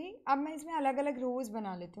करूँगी, अब मैं इसमें अलग अलग रोज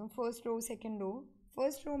बना लेती हूँ. First row, second row.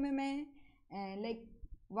 First row में मैं लाइक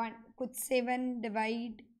वन कुछ 7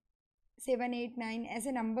 डिवाइड 7 8 9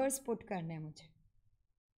 ऐसे नंबर्स पुट करने हैं मुझे.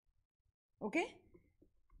 Okay,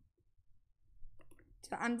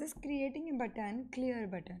 so I'm just creating a button, clear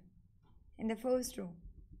button in the first row.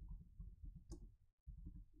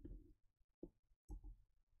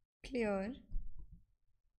 Clear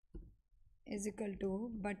is equal to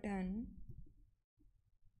button.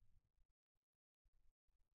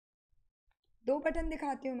 दो बटन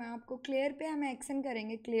दिखाती हूँ मैं आपको. क्लियर पे हम एक्शन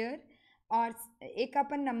करेंगे, क्लियर, और एक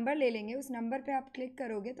अपन नंबर ले लेंगे. उस नंबर पे आप क्लिक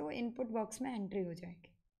करोगे तो इनपुट बॉक्स में एंट्री हो जाएगी.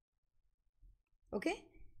 Okay,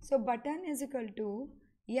 so button is equal to,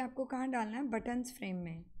 ये आपको कहाँ डालना है, बटन्स फ्रेम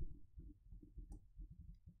में.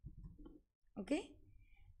 Okay,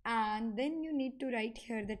 and then you need to write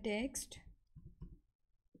here the text.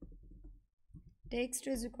 Text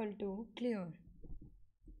is equal to clear,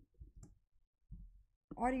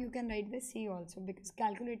 or you can write the C also, because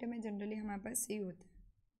calculator में generally हमारे पास C होता है.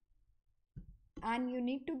 And you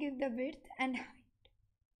need to give the width and height,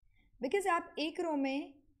 because आप एक रो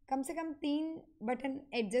में कम से कम 3 button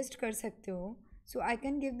adjust कर सकते हो. So I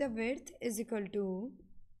can give the width is equal to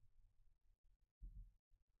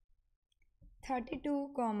 32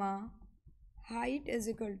 comma height is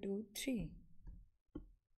equal to 3,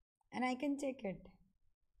 and I can check it.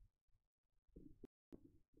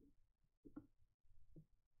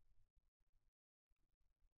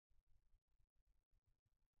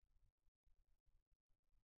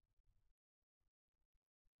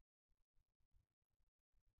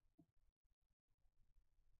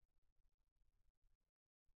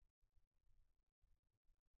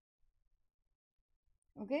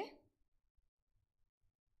 Okay,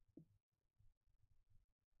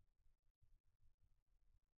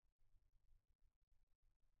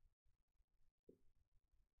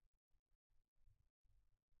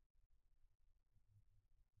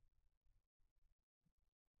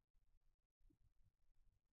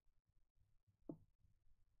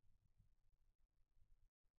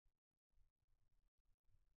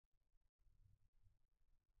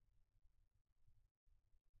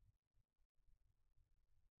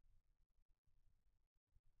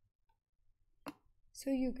 So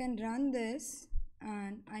you can run this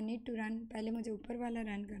and I need to run, पहले मुझे ऊपर वाला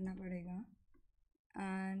run करना पड़ेगा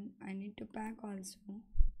and I need to pack also.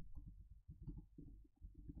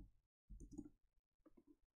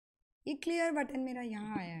 ये clear button मेरा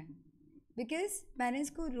यहाँ आया है बिकॉज मैंने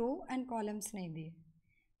इसको रो एंड कॉलम्स नहीं दिए.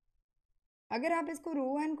 अगर आप इसको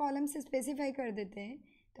रो एंड कॉलम से स्पेसिफाई कर देते हैं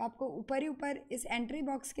तो आपको ऊपर ही ऊपर इस एंट्री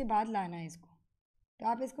बॉक्स के बाद लाना है इसको, तो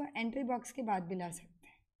आप इसको एंट्री बॉक्स के बाद भी ला सकते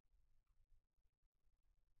हैं.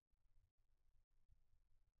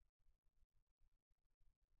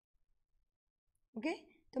 ओके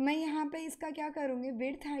तो मैं यहाँ पे इसका क्या करूँगी,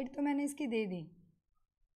 विड्थ हाइट तो मैंने इसकी दे दी.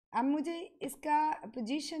 अब मुझे इसका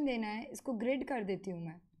पोजीशन देना है, इसको ग्रिड कर देती हूँ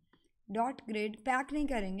मैं. डॉट ग्रिड, पैक नहीं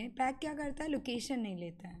करेंगे, पैक क्या करता है, लोकेशन नहीं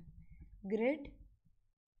लेता है. Grid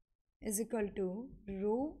is equal to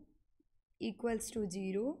row equals to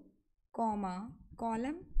 0 comma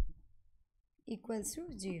column equals to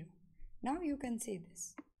 0. Now you can see this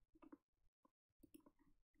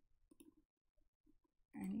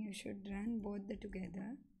and you should run both the together.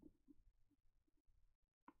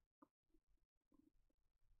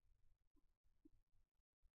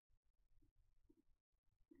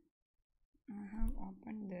 I have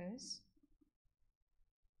opened this.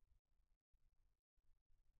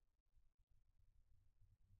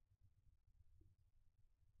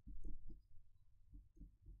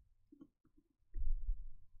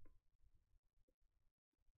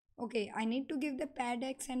 Okay, I need to give the pad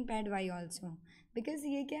x and pad y also because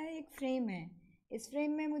ये क्या है, एक frame है. इस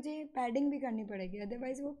frame में मुझे padding भी करनी पड़ेगी,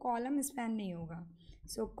 अदरवाइज वो कॉलम स्पैन नहीं होगा.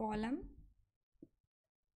 सो column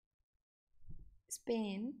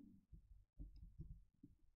Spain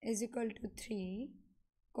is equal to 3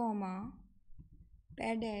 comma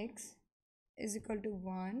pad x is equal to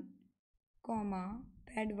 1 comma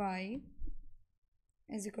pad y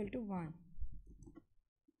is equal to 1.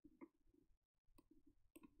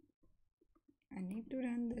 I need to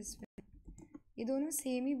run this. ये दोनों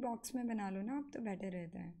सेम ही बॉक्स में बना लो ना आप, तो बेटर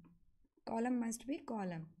रहता है. Column must be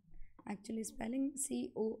column, actually spelling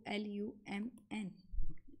COLUMN.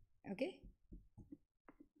 Okay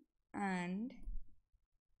and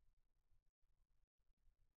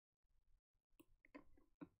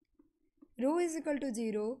row is equal to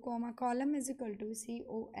 0 comma column is equal to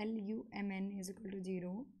COLUMN is equal to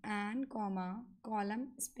 0 and comma column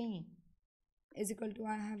span is equal to,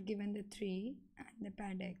 I have given the 3 and the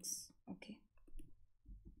pad x. Okay,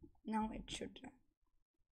 now it should run.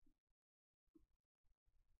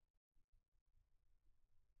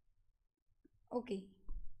 Okay,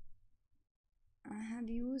 I have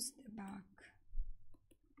used the back.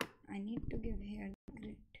 I need to give here the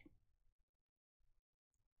grid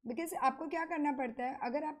because आपको क्या करना पड़ता है,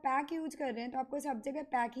 अगर आप pack use कर रहे हैं तो आपको सब जगह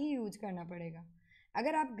पैक ही यूज करना पड़ेगा.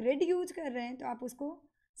 अगर आप ग्रिड यूज कर रहे हैं तो आप उसको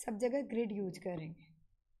सब जगह ग्रिड यूज करेंगे.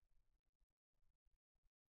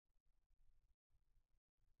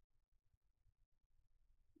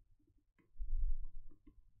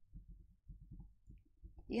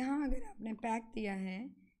 यहाँ अगर आपने पैक दिया है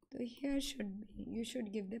तो here should be, you should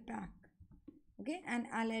give the pack. Okay and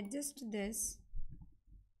I will adjust this.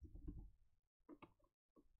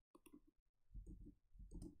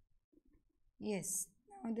 Yes,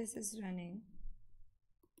 now this is running.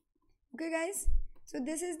 Okay guys, so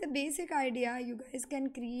this is the basic idea. You guys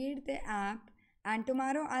can create the app and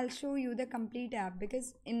tomorrow I'll show you the complete app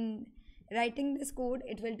because in writing this code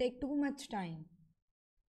it will take too much time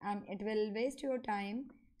and it will waste your time.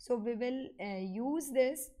 So we will use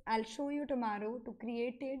this. I'll show you tomorrow to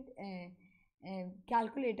create it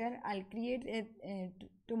calculator. I'll create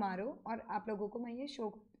it tomorrow और आप लोगों को मैं ये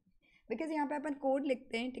show because यहाँ पे अपन code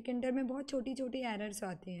लिखते हैं, टिकेंटर में बहुत छोटी छोटी एरर्स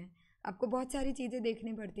आती हैं, आपको बहुत सारी चीज़ें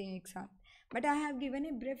देखनी पड़ती हैं एक साथ. But I have given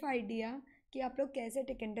a brief idea कि आप लोग कैसे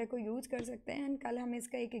टिकेंटर को यूज़ कर सकते हैं एंड कल हम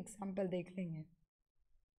इसका एक एग्जांपल देख लेंगे.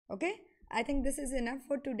 Okay, I think this is enough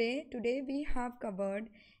for today. Today we have covered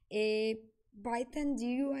A Python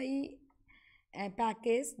GUI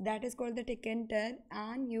package that is called the Tkinter,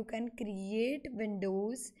 and you can create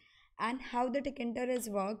windows and how the Tkinter is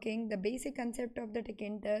working. The basic concept of the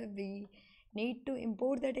Tkinter, we need to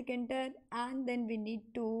import the Tkinter and then we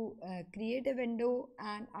need to create a window,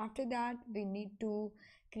 and after that we need to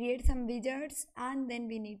create some widgets and then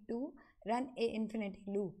we need to run a infinity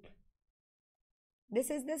loop. This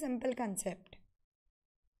is the simple concept.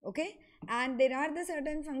 Okay, and there are the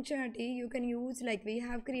certain functionality you can use, like we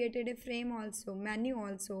have created a frame also, menu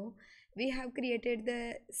also, we have created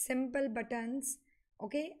the simple buttons,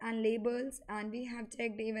 okay, and labels, and we have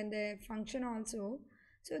checked even the function also.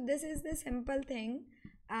 So this is the simple thing,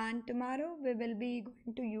 and tomorrow we will be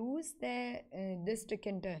going to use the this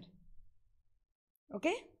Tkinter.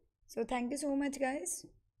 Okay, So thank you so much, guys.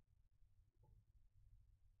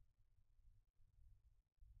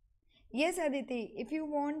 Yes, Aditi, if you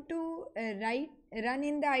want to run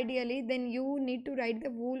in the ideally, then you need to write the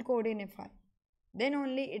whole code in a file. Then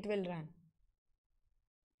only it will run.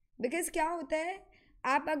 Because क्या होता है,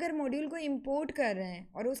 आप अगर module को import कर रहे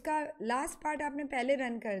हैं और उसका लास्ट पार्ट आपने पहले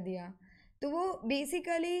रन कर दिया, तो वो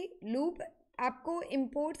बेसिकली लूप आपको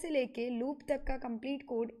इंपोर्ट से लेके लूप तक का कंप्लीट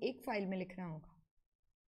कोड एक फाइल में लिखना होगा.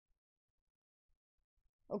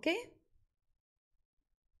 Okay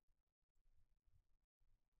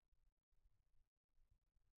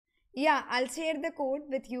Yeah, I'll share the code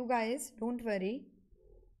with you guys. Don't worry.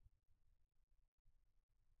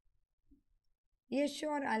 Yes,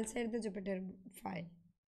 sure. I'll share the Jupyter file.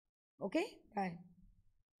 Okay? Bye.